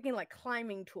 I was thinking like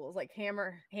climbing tools, like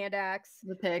hammer, hand axe,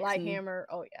 the picks light hammer.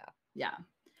 Oh yeah. Yeah.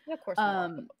 And of course,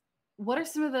 what are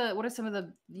some of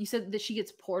the you said that she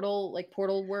gets portal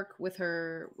work with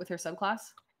her subclass?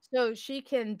 So she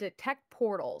can detect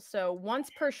portals. So once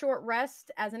per short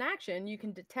rest as an action, you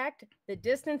can detect the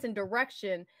distance and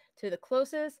direction to the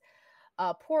closest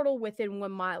portal within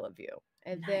 1 mile of you.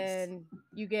 And then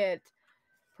you get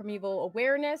primeval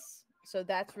awareness. So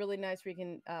that's really nice. We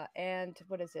can and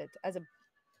what is it? As a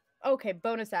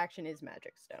bonus action is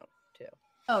magic stone too.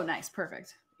 Oh, nice,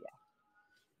 perfect. Yeah,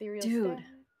 ethereal dude. Stat.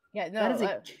 Yeah, no, that is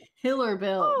a killer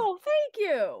build. Oh, thank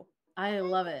you. I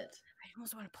love it. I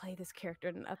almost want to play this character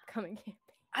in an upcoming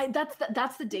campaign.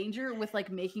 That's the danger with like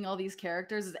making all these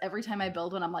characters is every time I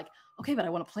build one, I'm like, okay, but I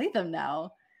want to play them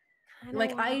now.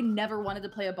 Like I never wanted to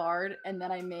play a bard, and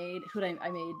then I made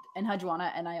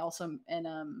Enhajuana, and I also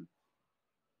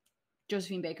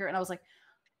Josephine Baker, and I was like,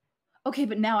 okay,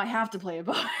 but now I have to play a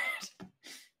bard.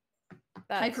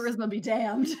 High charisma be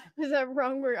damned. Is that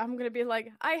wrong? Where I'm gonna be like,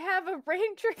 I have a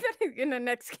ranger that is in the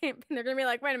next camp, and they're gonna be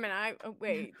like, wait a minute,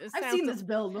 I've seen this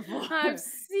build before. I've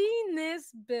seen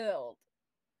this build.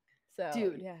 So,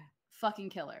 dude, yeah, fucking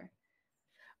killer.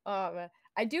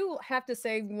 I do have to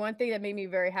say one thing that made me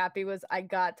very happy was I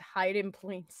got hide in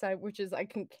plain sight, which is I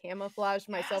can camouflage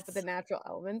myself with the natural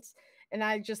elements, and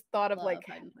I just thought of like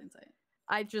hide in plain sight.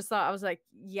 I was like,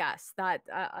 yes, that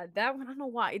one. I don't know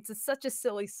why it's such a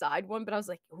silly side one, but I was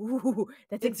like, ooh,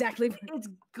 that's exactly. It's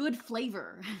good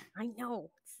flavor. I know,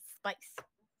 it's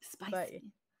spicy.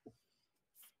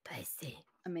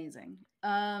 Amazing.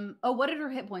 What did her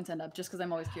hit points end up? Just because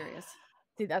I'm always curious.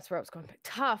 See, that's where I was going.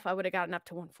 Tough, I would have gotten up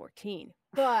to 114,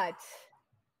 but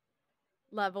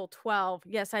level 12.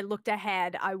 Yes, I looked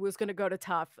ahead. I was going to go to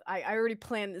tough. I already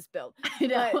planned this build. I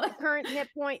know. But current hit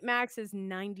point max is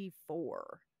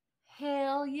 94.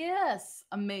 Hell yes.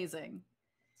 Amazing.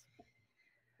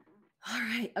 All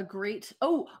right. A great.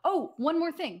 Oh, one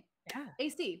more thing. Yeah.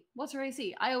 AC. What's her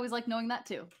AC? I always like knowing that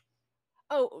too.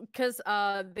 Oh, because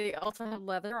they also have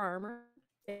leather armor.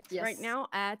 It's right now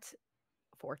at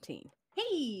 14.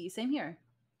 Hey, same here.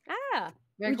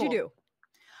 What'd you do?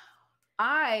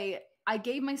 I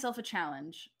gave myself a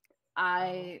challenge.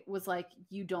 I was like,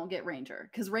 you don't get Ranger.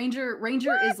 Because Ranger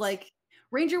is like,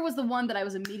 Ranger was the one that I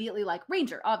was immediately like,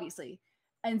 Ranger, obviously.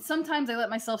 And sometimes I let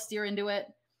myself steer into it.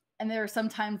 And there are some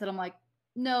times that I'm like,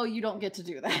 no, you don't get to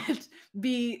do that.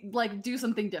 Do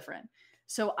something different.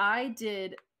 So I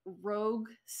did Rogue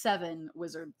 7,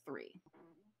 Wizard 3.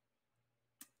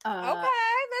 Okay,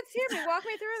 let's hear me. Walk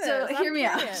me through this. So hear me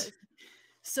out.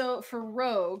 So for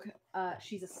Rogue,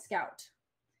 she's a scout.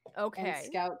 Okay. And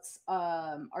scouts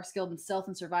are skilled in stealth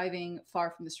and surviving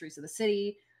far from the streets of the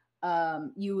city.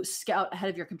 You scout ahead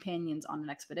of your companions on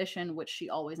an expedition, which she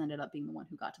always ended up being the one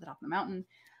who got to the top of the mountain.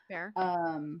 Fair.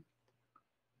 And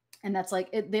that's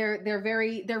like they're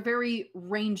very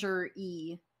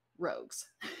ranger-y rogues.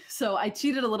 So I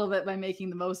cheated a little bit by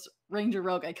making the most ranger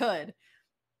rogue I could,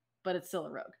 but it's still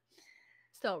a rogue.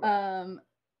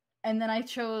 And then I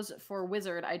chose for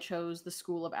wizard, I chose the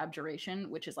School of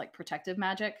Abjuration, which is like protective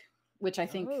magic, which I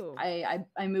think I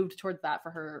moved towards that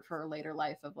for her later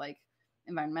life of like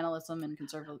environmentalism and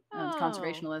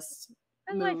conservationalist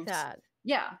I moves. like that.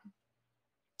 Yeah.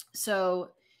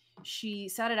 So she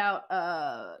sat it out.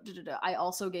 I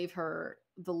also gave her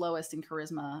the lowest in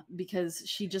charisma because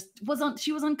she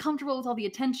was uncomfortable with all the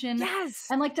attention. Yes.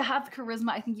 And like to have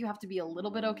charisma, I think you have to be a little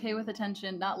bit okay with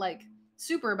attention, not like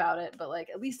super about it, but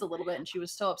like at least a little bit. And she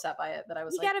was so upset by it that I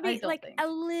was you gotta be like a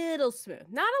little smooth,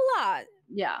 not a lot.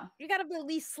 Yeah, you gotta at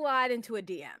least slide into a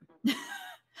DM.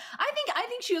 I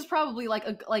think she was probably like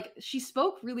she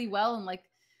spoke really well and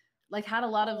like had a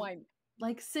lot of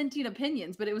like sentient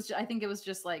opinions, but I think it was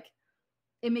just like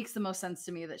it makes the most sense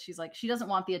to me that she's like she doesn't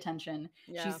want the attention.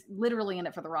 Yeah. She's literally in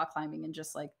it for the rock climbing and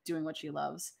just like doing what she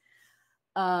loves.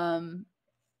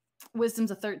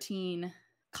 Wisdom's a 13.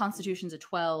 Constitution's a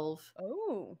 12.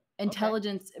 Oh,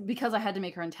 intelligence, okay. Because I had to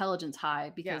make her intelligence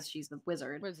high because she's the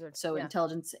wizard. So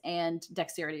intelligence and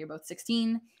dexterity are both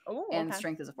 16. Oh, and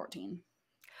strength is a 14.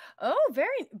 Oh, very,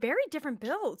 very different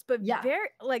builds, but very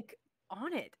like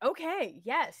on it. Okay,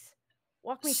 yes.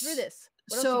 Walk me through this.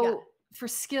 What else you got? For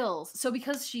skills, so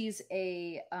because she's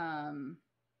a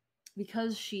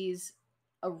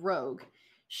rogue,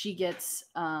 she gets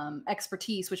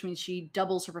expertise, which means she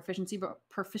doubles her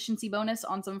proficiency bonus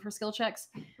on some of her skill checks.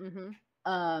 Mm-hmm.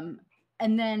 And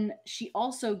then she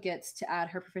also gets to add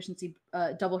her proficiency,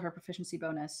 double her proficiency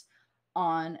bonus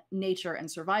on nature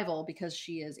and survival because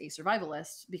she is a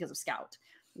survivalist because of Scout.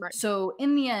 Right. So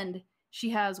in the end, she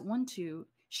has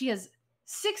she has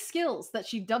 6 skills that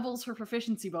she doubles her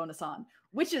proficiency bonus on,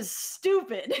 which is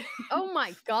stupid. Oh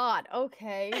my God.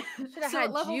 Okay. Should have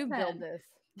had you 10, build this.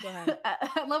 Go ahead.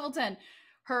 At level 10,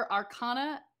 her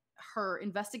Arcana, her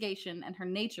Investigation, and her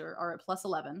Nature are at plus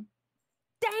 11.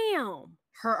 Damn.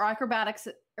 Her acrobatics,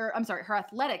 or I'm sorry, her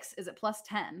athletics is at plus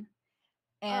 10.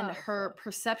 And her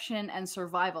perception and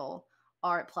survival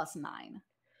are at plus 9.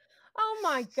 Oh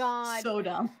my God. So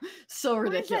dumb. So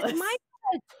ridiculous. Mine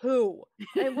is 2.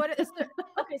 And what is the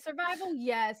okay, survival,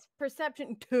 yes.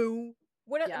 Perception 2.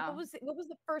 What was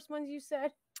the first ones you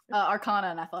said? Arcana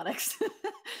and athletics.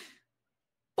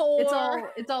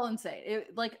 4. It's all insane.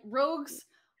 Like rogues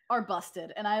are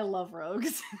busted, and I love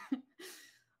rogues.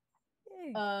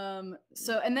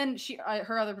 So and then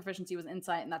her other proficiency was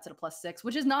insight, and that's at a plus 6,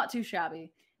 which is not too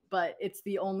shabby, but it's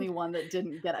the only one that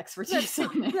didn't get expertise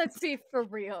on it. Let's be for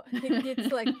real.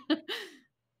 It's like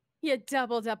you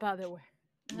doubled up otherwhere.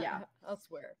 Yeah. I'll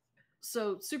swear.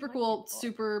 So super cool,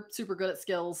 super good at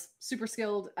skills, super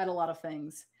skilled at a lot of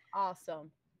things.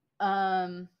 Awesome.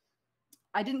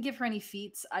 I didn't give her any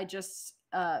feats. I just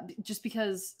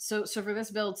because so for this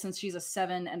build, since she's a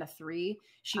 7 and a 3,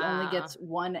 she only gets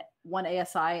one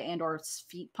ASI and or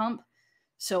feet pump.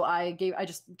 So I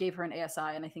just gave her an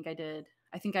ASI, and I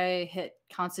think I hit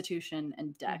Constitution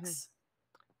and Dex.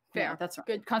 Mm-hmm. Fair. Yeah, that's right.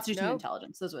 Good. Constitution and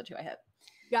Intelligence. Those are the 2 I hit.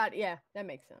 Yeah, that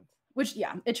makes sense. Which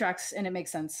it tracks and it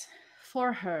makes sense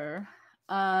for her.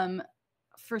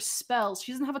 For spells,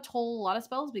 she doesn't have a whole lot of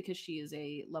spells because she is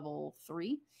a level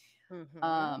 3.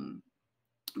 Mm-hmm.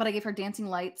 But I gave her dancing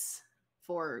lights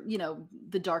for,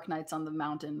 the dark nights on the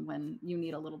mountain when you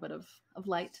need a little bit of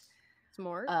light.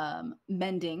 Smart.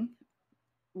 Mending,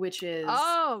 which is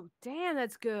damn,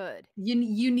 that's good. You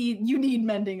need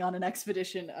mending on an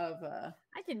expedition of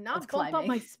I did not bump up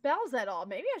my spells at all.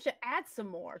 Maybe I should add some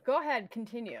more. Go ahead,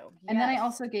 continue. And then I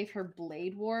also gave her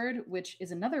Blade Ward, which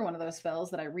is another one of those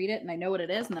spells that I read it and I know what it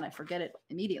is and then I forget it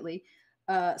immediately.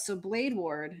 So Blade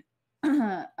Ward,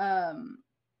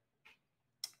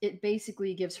 it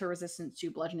basically gives her resistance to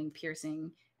bludgeoning,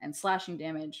 piercing, and slashing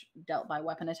damage dealt by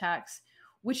weapon attacks,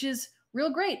 which is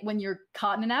real great when you're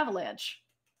caught in an avalanche.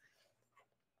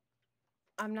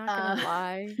 I'm not gonna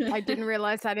lie. I didn't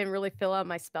realize I didn't really fill out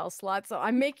my spell slot, so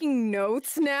I'm making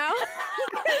notes now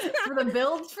for the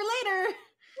builds for later.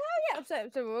 Oh yeah.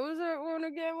 So what was it? One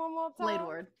again? One more time. Blade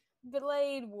Ward.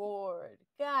 Blade Ward.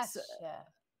 Gotcha.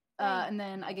 And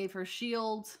then I gave her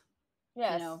shield.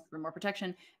 Yes. For more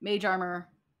protection. Mage armor.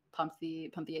 Pump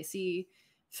the AC.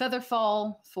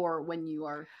 Featherfall for when you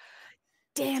are.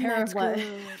 Damn, that's good.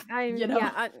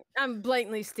 I'm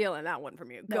blatantly stealing that one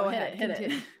from you. Go ahead, hit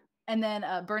it. And then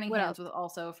Burning Hands was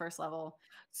also first level.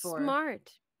 Smart.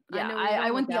 Yeah,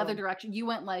 I went the other direction. You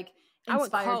went like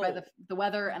inspired by the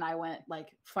weather, and I went like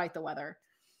fight the weather.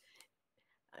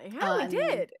 I really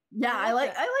did. Yeah, I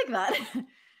like that.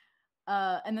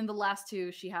 And then the last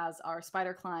 2 she has are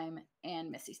Spider Climb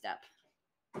and Misty Step.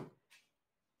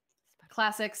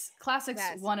 Classics,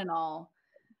 one and all.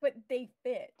 But they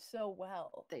fit so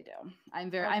well. They do.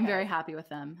 I'm very happy with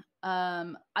them.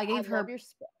 I gave her your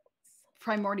spells.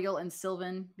 Primordial and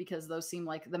Sylvan because those seem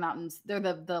like the mountains. They're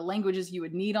the languages you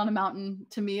would need on a mountain,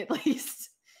 to me at least.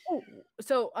 Oh,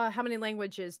 so how many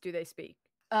languages do they speak?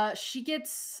 She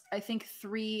gets, I think,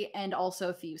 3 and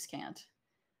also Thieves' Cant.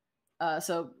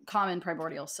 So Common,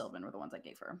 Primordial, Sylvan were the ones I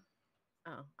gave her.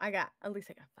 Oh, at least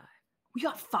I got 5. We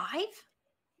got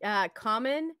 5?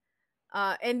 Common.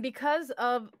 And because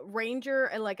of Ranger,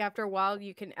 like after a while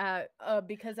you can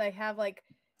because I have like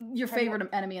your favorite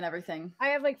enemy and everything. I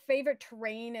have like favorite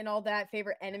terrain and all that,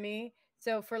 favorite enemy.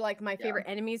 So for like my favorite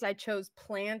enemies, I chose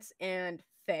plants and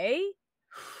fae.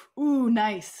 Ooh,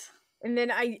 nice. And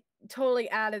then I totally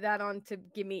added that on to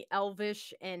give me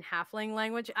Elvish and Halfling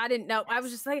language. I didn't know. I was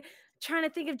just like trying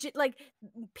to think of like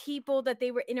people that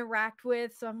they would interact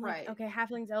with. So I'm like, okay,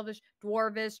 Halflings, Elvish,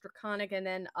 Dwarvish, Draconic, and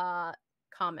then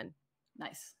Common.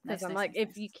 Nice. Because I'm like,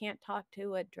 if you can't talk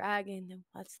to a dragon, then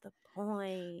what's the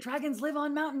point? Dragons live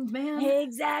on mountains, man.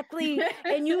 Exactly.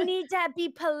 And you need to be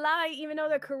polite, even though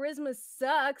their charisma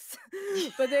sucks.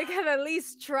 But they can at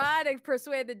least try to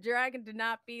persuade the dragon to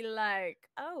not be like,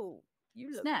 oh,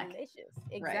 you look delicious.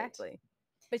 Exactly. Right.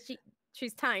 But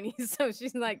she's tiny, so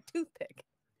she's like toothpick.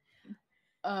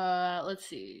 Let's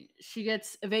see. She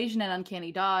gets evasion and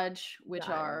uncanny dodge, which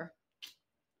are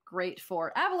great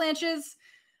for avalanches.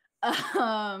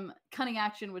 Cunning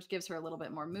action, which gives her a little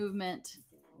bit more movement.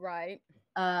 Right.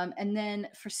 And then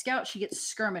for Scout, she gets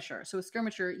Skirmisher. So with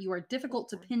Skirmisher, you are difficult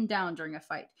to pin down during a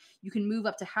fight. You can move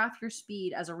up to half your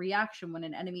speed as a reaction when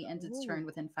an enemy ends its turn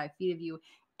within 5 feet of you.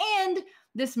 And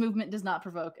this movement does not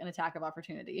provoke an attack of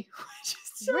opportunity. Which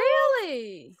is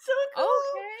really so cool.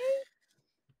 Okay,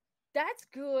 that's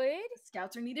good.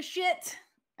 Scouts are neat as shit.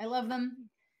 I love them.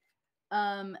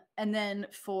 And then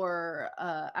for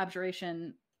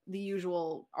Abjuration, the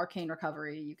usual arcane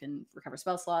recovery, you can recover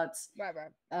spell slots. Right.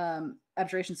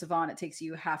 Abjuration Savant, it takes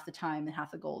you half the time and half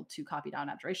the gold to copy down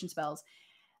abjuration spells.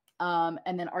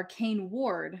 And then Arcane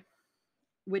Ward,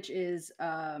 which is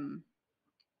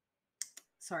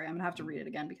sorry, I'm gonna have to read it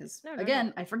again because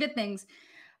I forget things.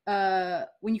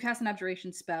 When you cast an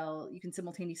abjuration spell, you can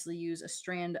simultaneously use a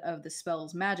strand of the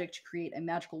spell's magic to create a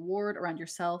magical ward around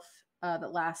yourself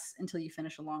that lasts until you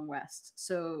finish a long rest.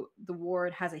 So the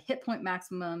ward has a hit point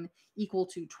maximum equal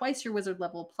to twice your wizard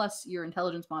level plus your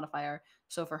intelligence modifier.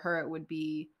 So for her, it would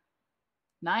be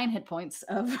 9 hit points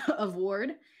of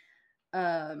ward.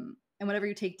 And whenever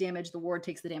you take damage, the ward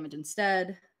takes the damage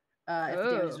instead. If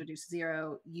the damage is reduced to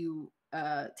 0, you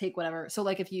take whatever. So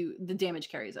like if the damage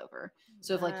carries over.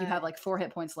 So if like you have like 4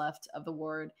 hit points left of the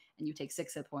ward and you take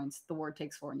 6 hit points, the ward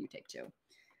takes 4 and you take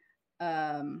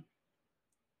 2.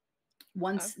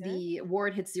 Once the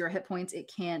ward hits 0 hit points, it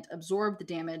can't absorb the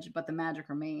damage, but the magic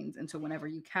remains. And so whenever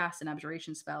you cast an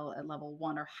abjuration spell at level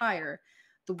 1 or higher,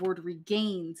 the ward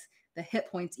regains the hit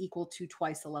points equal to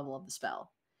twice the level of the spell.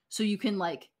 So you can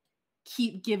like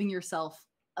keep giving yourself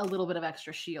a little bit of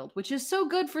extra shield, which is so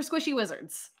good for squishy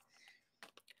wizards.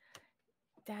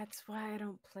 That's why I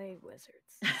don't play wizards.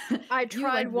 I tried you,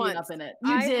 like, once. Up in it.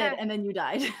 You did, and then you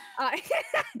died. I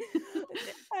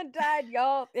died,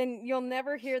 y'all, and you'll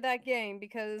never hear that game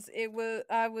because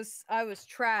I was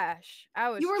trash.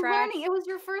 You were learning. It was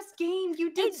your first game.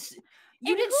 You did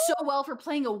so well for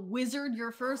playing a wizard,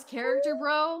 your first character,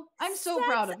 bro. I'm so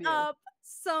proud of you. Up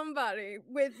somebody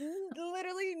with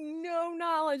literally no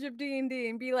knowledge of D&D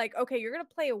and be like, okay, you're gonna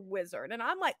play a wizard, and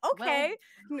I'm like, okay.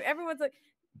 Well, everyone's like,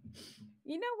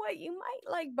 you know what? You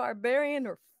might like barbarian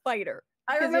or fighter.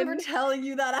 I remember telling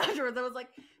you that afterwards. I was like,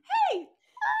 hey, you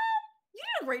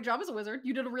did a great job as a wizard.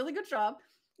 You did a really good job.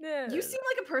 Yeah. You seem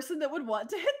like a person that would want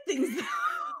to hit things.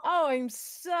 Oh, I'm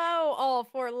so all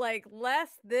for like less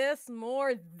this,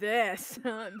 more this.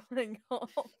 I'm like all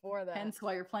for that. Hence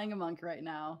why you're playing a monk right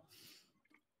now.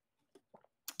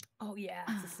 Oh yeah,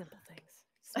 it's the simple things.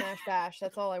 Smash bash.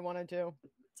 That's all I want to do.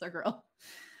 It's our girl.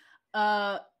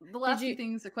 The last few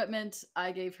things, equipment,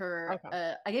 I gave her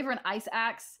an ice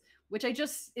axe, which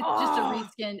just a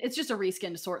reskin. It's just a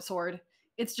reskinned sword.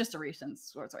 It's just a reskinned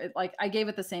sword. I gave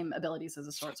it the same abilities as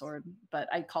a short sword, but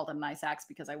I called it an ice axe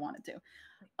because I wanted to.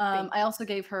 I also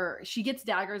gave her, she gets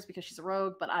daggers because she's a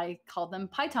rogue, but I called them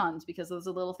pythons because those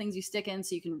are little things you stick in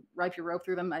so you can ripe your rope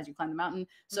through them as you climb the mountain.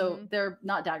 So they're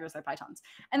not daggers, they're pythons.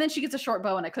 And then she gets a short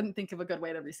bow, and I couldn't think of a good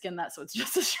way to reskin that, so it's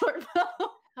just a short bow.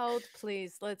 Hold,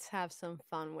 please. Let's have some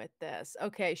fun with this.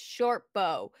 Okay, short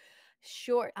bow.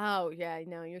 Oh, yeah,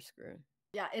 no, you're screwed.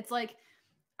 Yeah, it's like,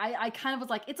 I kind of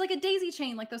was like, it's like a daisy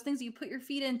chain, like those things that you put your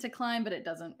feet in to climb, but it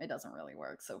doesn't really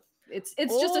work. So it's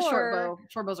just a short bow.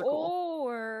 Short bows are cool.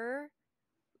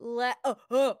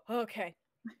 Okay.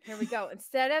 Here we go.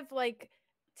 Instead of like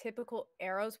typical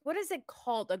arrows, what is it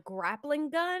called? A grappling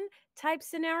gun type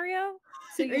scenario?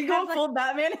 So you going like, full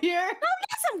Batman here? Oh,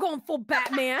 yes, I'm going full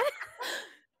Batman.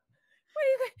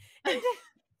 What are you?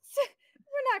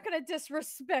 We're not going to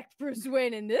disrespect Bruce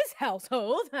Wayne in this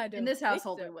household. In this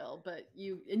household, we will, but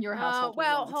in your household.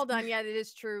 Well, hold on. Yeah, it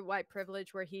is true. White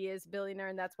privilege, where he is a billionaire,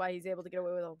 and that's why he's able to get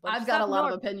away with a bunch I've got a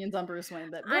lot of opinions on Bruce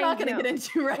Wayne that we're not going to get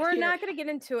into right We're not going to get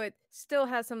into it. Still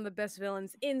has some of the best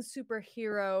villains in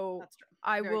superhero. That's true.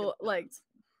 I will like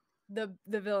the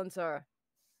villains are,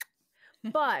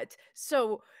 but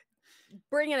so.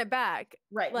 Bringing it back,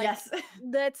 right? Like, yes,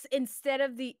 that's instead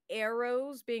of the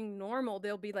arrows being normal,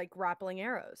 they'll be like grappling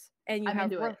arrows, and I'm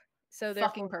into it. So they're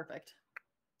fucking perfect.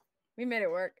 We made it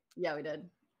work. Yeah, we did.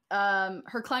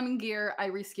 Her climbing gear, I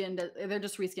reskinned. They're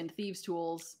just reskinned thieves'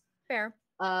 tools. Fair.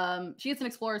 She gets an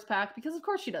explorer's pack because of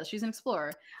course she does. She's an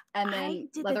explorer, and then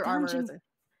leather armor.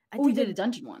 We did a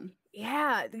dungeon one.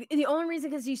 Yeah, the only reason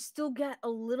because you still get a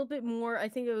little bit more. I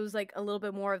think it was like a little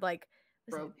bit more of like.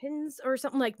 Pins or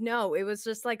something like no, it was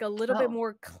just like a little bit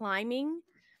more climbing.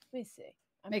 Let me see.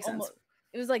 Makes sense.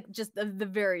 It was like just the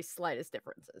very slightest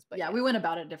differences, but yeah, we went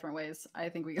about it different ways. I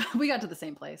think we got to the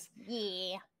same place.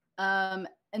 Yeah.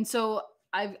 And so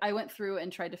I went through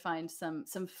and tried to find some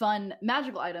fun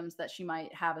magical items that she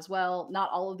might have as well.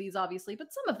 Not all of these, obviously,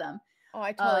 but some of them. Oh,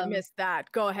 I totally missed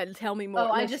that. Go ahead and tell me more.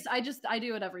 Oh, I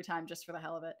do it every time just for the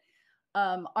hell of it.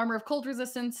 Armor of cold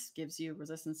resistance gives you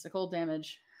resistance to cold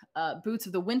damage. Boots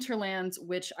of the Winterlands,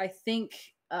 which I think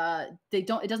it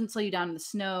doesn't slow you down in the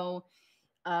snow.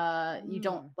 You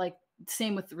don't like,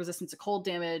 same with the resistance to cold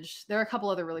damage. There are a couple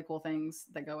other really cool things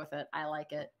that go with it. I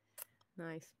like it.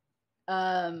 Nice.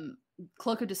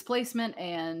 Cloak of Displacement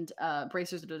and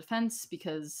Bracers of Defense,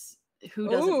 because who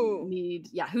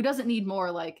doesn't need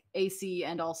more like AC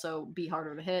and also be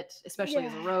harder to hit, especially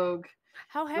as a rogue.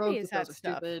 How heavy is that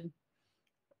stuff? Stupid.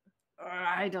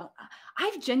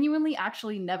 I've genuinely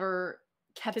actually never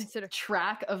kept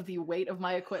track of the weight of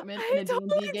my equipment in a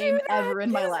D&D game ever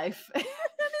in my life. That is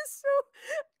so,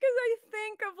 because I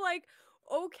think of like,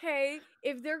 okay,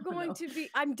 if they're going to be,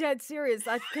 I'm dead serious,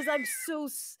 because I'm so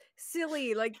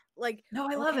silly. Like, no,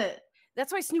 I love it.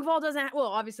 That's why Snowball doesn't well,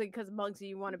 obviously, because Bugsy,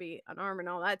 you want to be unarmed and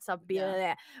all that stuff.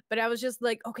 Yeah. But I was just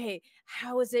like, okay,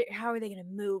 how are they going to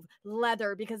move?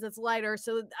 Leather, because it's lighter.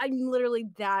 So I'm literally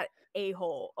that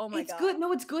a-hole. Oh my God. It's good.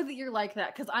 No, it's good that you're like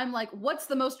that, because I'm like, what's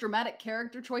the most dramatic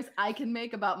character choice I can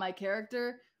make about my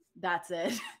character? That's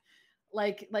it.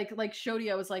 like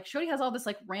Shodi, I was like, Shodi has all this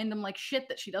like random like shit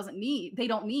that she doesn't need. They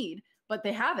don't need, but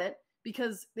they have it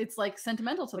because it's like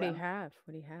sentimental to them. What do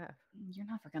you have? You're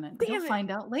never gonna. You'll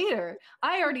find out later.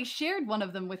 I already shared one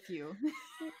of them with you.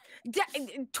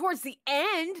 Towards the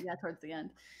end. Yeah, towards the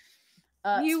end.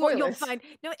 You'll find.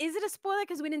 No, is it a spoiler?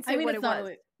 Because we didn't say what it was.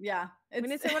 Really, yeah, we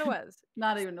didn't say what it was.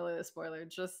 Not even really a spoiler.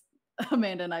 Just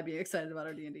Amanda and I be excited about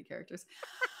our D&D characters.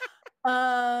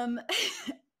 Back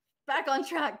on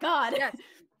track. God. Yes.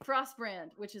 Frostbrand,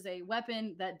 which is a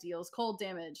weapon that deals cold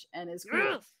damage and is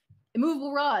cool.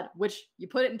 Immovable Rod, which you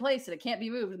put it in place and it can't be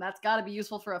moved, and that's got to be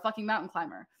useful for a fucking mountain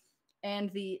climber. And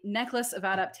the Necklace of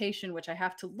Adaptation, which I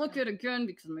have to look at again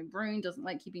because my brain doesn't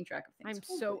like keeping track of things.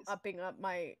 Upping up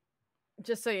my,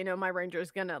 just so you know, my ranger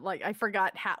is gonna, like, I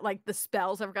forgot like the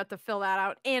spells. I forgot to fill that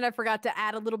out, and I forgot to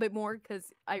add a little bit more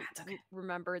because I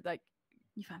remembered like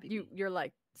you're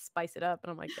like spice it up,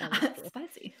 and I'm like, oh,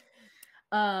 spicy.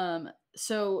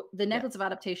 So the Necklace of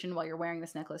Adaptation, while you're wearing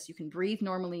this necklace, you can breathe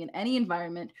normally in any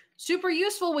environment. Super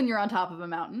useful when you're on top of a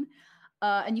mountain.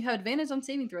 And you have advantage on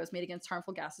saving throws made against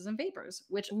harmful gases and vapors,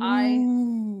 which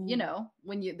when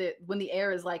the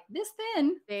air is like this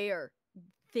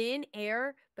thin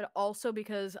air, but also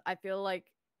because I feel like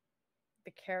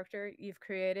the character you've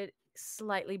created,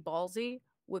 slightly ballsy,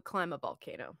 would climb a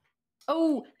volcano.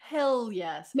 Oh, hell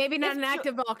yes. Maybe not an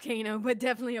active volcano, but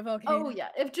definitely a volcano. Oh, yeah.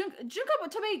 If Junko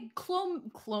Tabei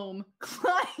climbed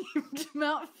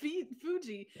Mount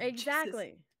Fuji.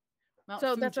 Exactly. That's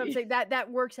what I'm saying.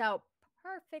 That works out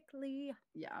perfectly.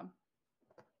 Yeah.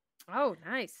 Oh,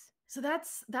 nice. So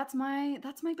that's my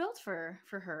build for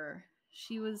her.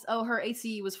 She was her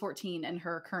AC was 14 and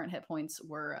her current hit points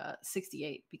were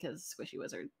 68 because Squishy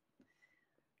Wizard.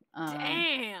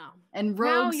 Damn. And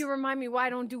rogues, now you remind me why I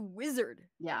don't do wizard.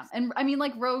 Yeah. And I mean,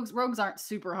 like, rogues aren't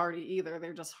super hardy either.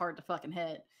 They're just hard to fucking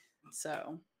hit.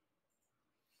 So,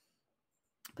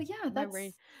 but yeah, that's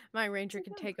my ranger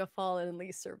can take a fall and at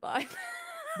least survive.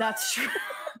 That's true.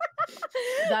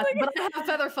 But I have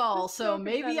feather fall, so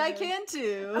maybe I can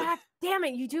too. Damn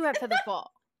it, you do have feather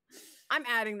fall. I'm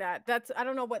adding that. I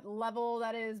don't know what level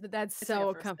that is, but that's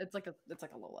it's like a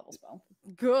low level spell.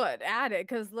 Good, add it,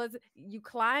 because you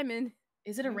climbing.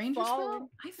 Is it a ranger spell?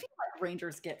 I feel like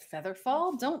rangers get feather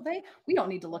fall, don't they? We don't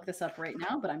need to look this up right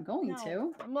now, but I'm going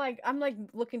to. I'm like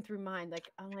looking through mine. Like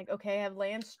I'm like, okay, I have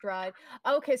land stride.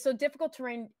 Okay, so difficult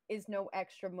terrain is no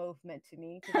extra movement to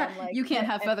me. I'm like, you can't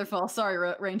have feather fall.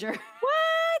 Sorry, ranger. What?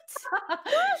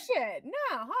 Bullshit.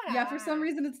 No, hold on. Yeah, for some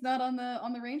reason it's not on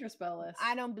the ranger spell list.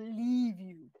 I don't believe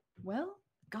you. Well,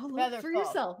 go look for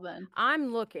yourself then.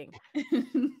 I'm looking.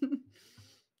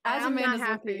 As Amanda's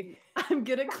looking, I'm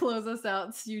gonna close us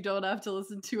out so you don't have to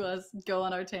listen to us go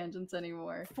on our tangents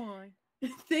anymore. Fine.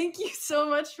 Thank you so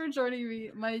much for joining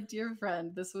me, my dear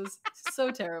friend. This was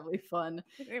so terribly fun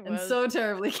and so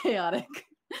terribly chaotic.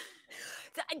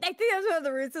 I think that's one of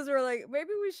the reasons we're like,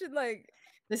 maybe we should like.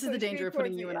 This is the danger of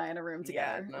putting you and I in a room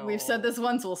together. Yeah, no. We've said this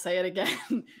once, we'll say it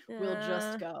again. We'll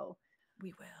just go.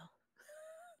 We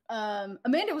will.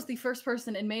 Amanda was the first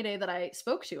person in Mayday that I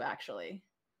spoke to, actually.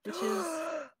 Which is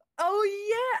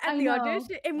at the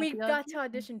audition, and we got to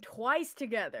audition twice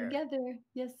together.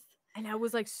 Yes. And I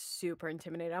was like super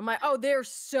intimidated. I'm like, oh, they're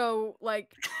so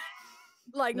like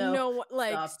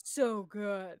so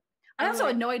good. I also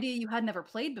had no idea you had never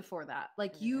played before that.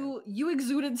 Like you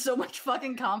exuded so much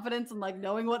fucking confidence and like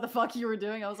knowing what the fuck you were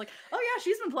doing. I was like, oh yeah,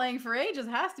 she's been playing for ages,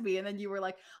 has to be. And then you were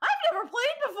like, I've never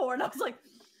played before, and I was like.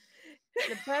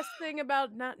 The best thing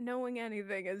about not knowing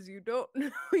anything is you don't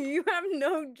know, you have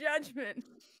no judgment.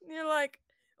 You're like,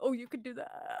 oh, you could do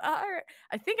that.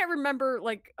 I think I remember,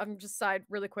 like, I'm just side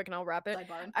really quick and I'll wrap it.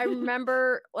 Sidebar. I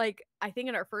remember, like, I think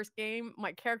in our first game,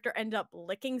 my character ended up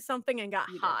licking something and got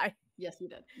You high. did. Yes, you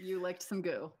did. You licked some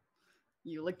goo.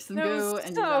 You licked some That goo was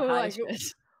and you got so, high like,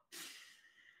 shit.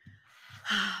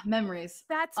 Memories.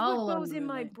 That's all what alone goes in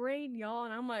my moonlight. brain, y'all.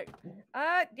 And I'm like,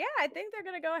 yeah, I think they're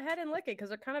gonna go ahead and lick it because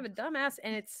they're kind of a dumbass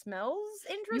and it smells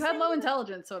interesting. You had low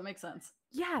intelligence, so it makes sense.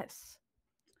 Yes.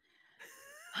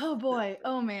 Oh boy.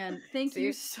 Oh man. Thank See?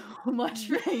 you so much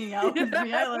for hanging out with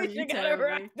me. I love you gotta terribly.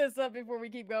 wrap this up before we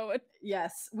keep going.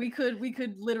 Yes, we could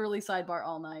literally sidebar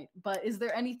all night. But is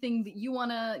there anything that you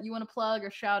wanna plug or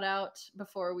shout out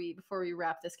before we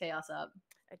wrap this chaos up?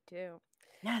 I do.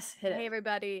 Yes, hit Hey it.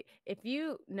 everybody, if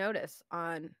you notice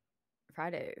on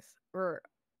Fridays, we're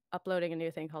uploading a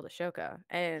new thing called Ashoka,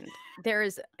 and there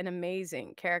is an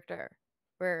amazing character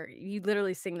where you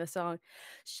literally sing the song,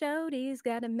 Shodi's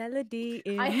got a melody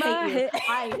in I my hate you. head.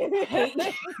 I hate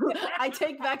you. I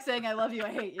take back saying I love you.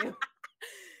 I hate you.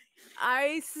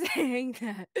 I sang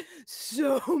that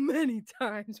so many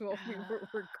times while we were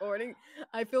recording.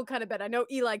 I feel kind of bad. I know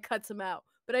Eli cuts them out,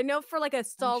 but I know for like a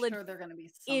solid I'm sure they're gonna be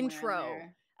somewhere in intro,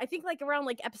 there. I think like around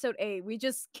like episode 8, we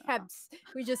just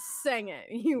sang it.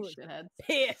 You were Shitheads.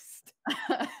 pissed.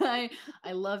 I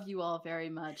love you all very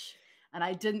much. And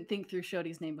I didn't think through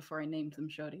Shodi's name before I named them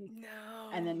Shodi. No.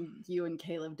 And then you and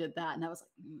Caleb did that, and I was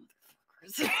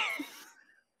like, motherfuckers.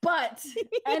 But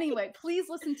anyway, please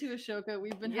listen to Ashoka.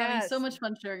 We've been having so much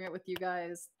fun sharing it with you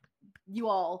guys. You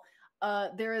all.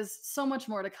 There is so much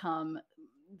more to come.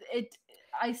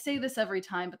 I say this every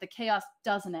time, but the chaos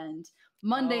doesn't end.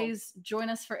 Mondays, join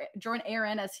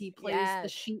Aaron as he plays the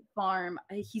sheep farm.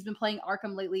 He's been playing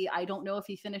Arkham lately. I don't know if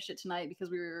he finished it tonight because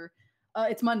we were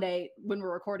it's Monday when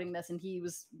we're recording this, and he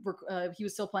was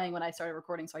still playing when I started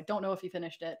recording, so I don't know if he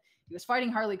finished it. He was fighting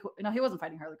Harley Quinn. No, he wasn't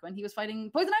fighting Harley Quinn. He was fighting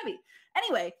Poison Ivy.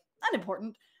 Anyway,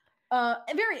 unimportant.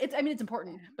 It's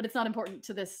important, but it's not important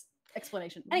to this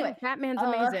explanation. Anyway, Batman's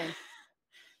amazing.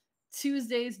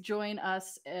 Tuesdays, join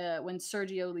us when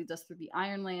Sergio leads us through the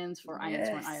Ironlands for Iron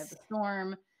Storm, Eye of the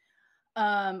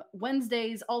Storm.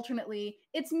 Wednesdays, alternately,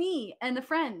 it's me and a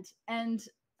friend and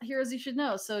Heroes You Should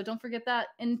Know. So don't forget that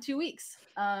in 2 weeks.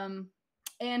 And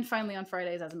finally on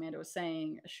Fridays, as Amanda was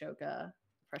saying, Ashoka,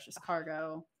 Precious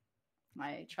Cargo,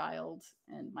 my child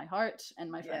and my heart and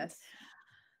my friend. Yes.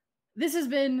 This has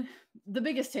been the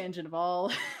biggest tangent of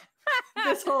all.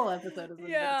 This whole episode has been the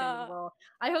biggest tangent of all.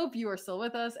 I hope you are still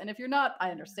with us. And if you're not, I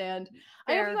understand.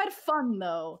 Fair. I hope you had fun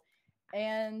though.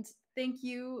 And thank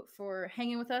you for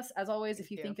hanging with us. As always, if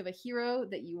you think of a hero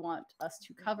that you want us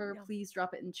to cover, please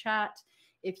drop it in chat.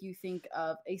 If you think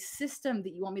of a system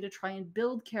that you want me to try and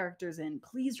build characters in,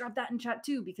 please drop that in chat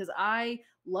too, because I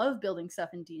love building stuff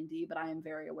in D&D, but I am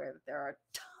very aware that there are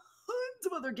tons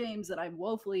of other games that I'm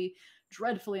woefully,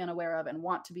 dreadfully unaware of and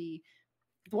want to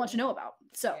know about.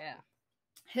 So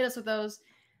hit us with those.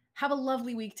 Have a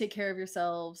lovely week. Take care of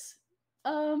yourselves.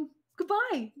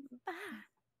 Goodbye. Bye.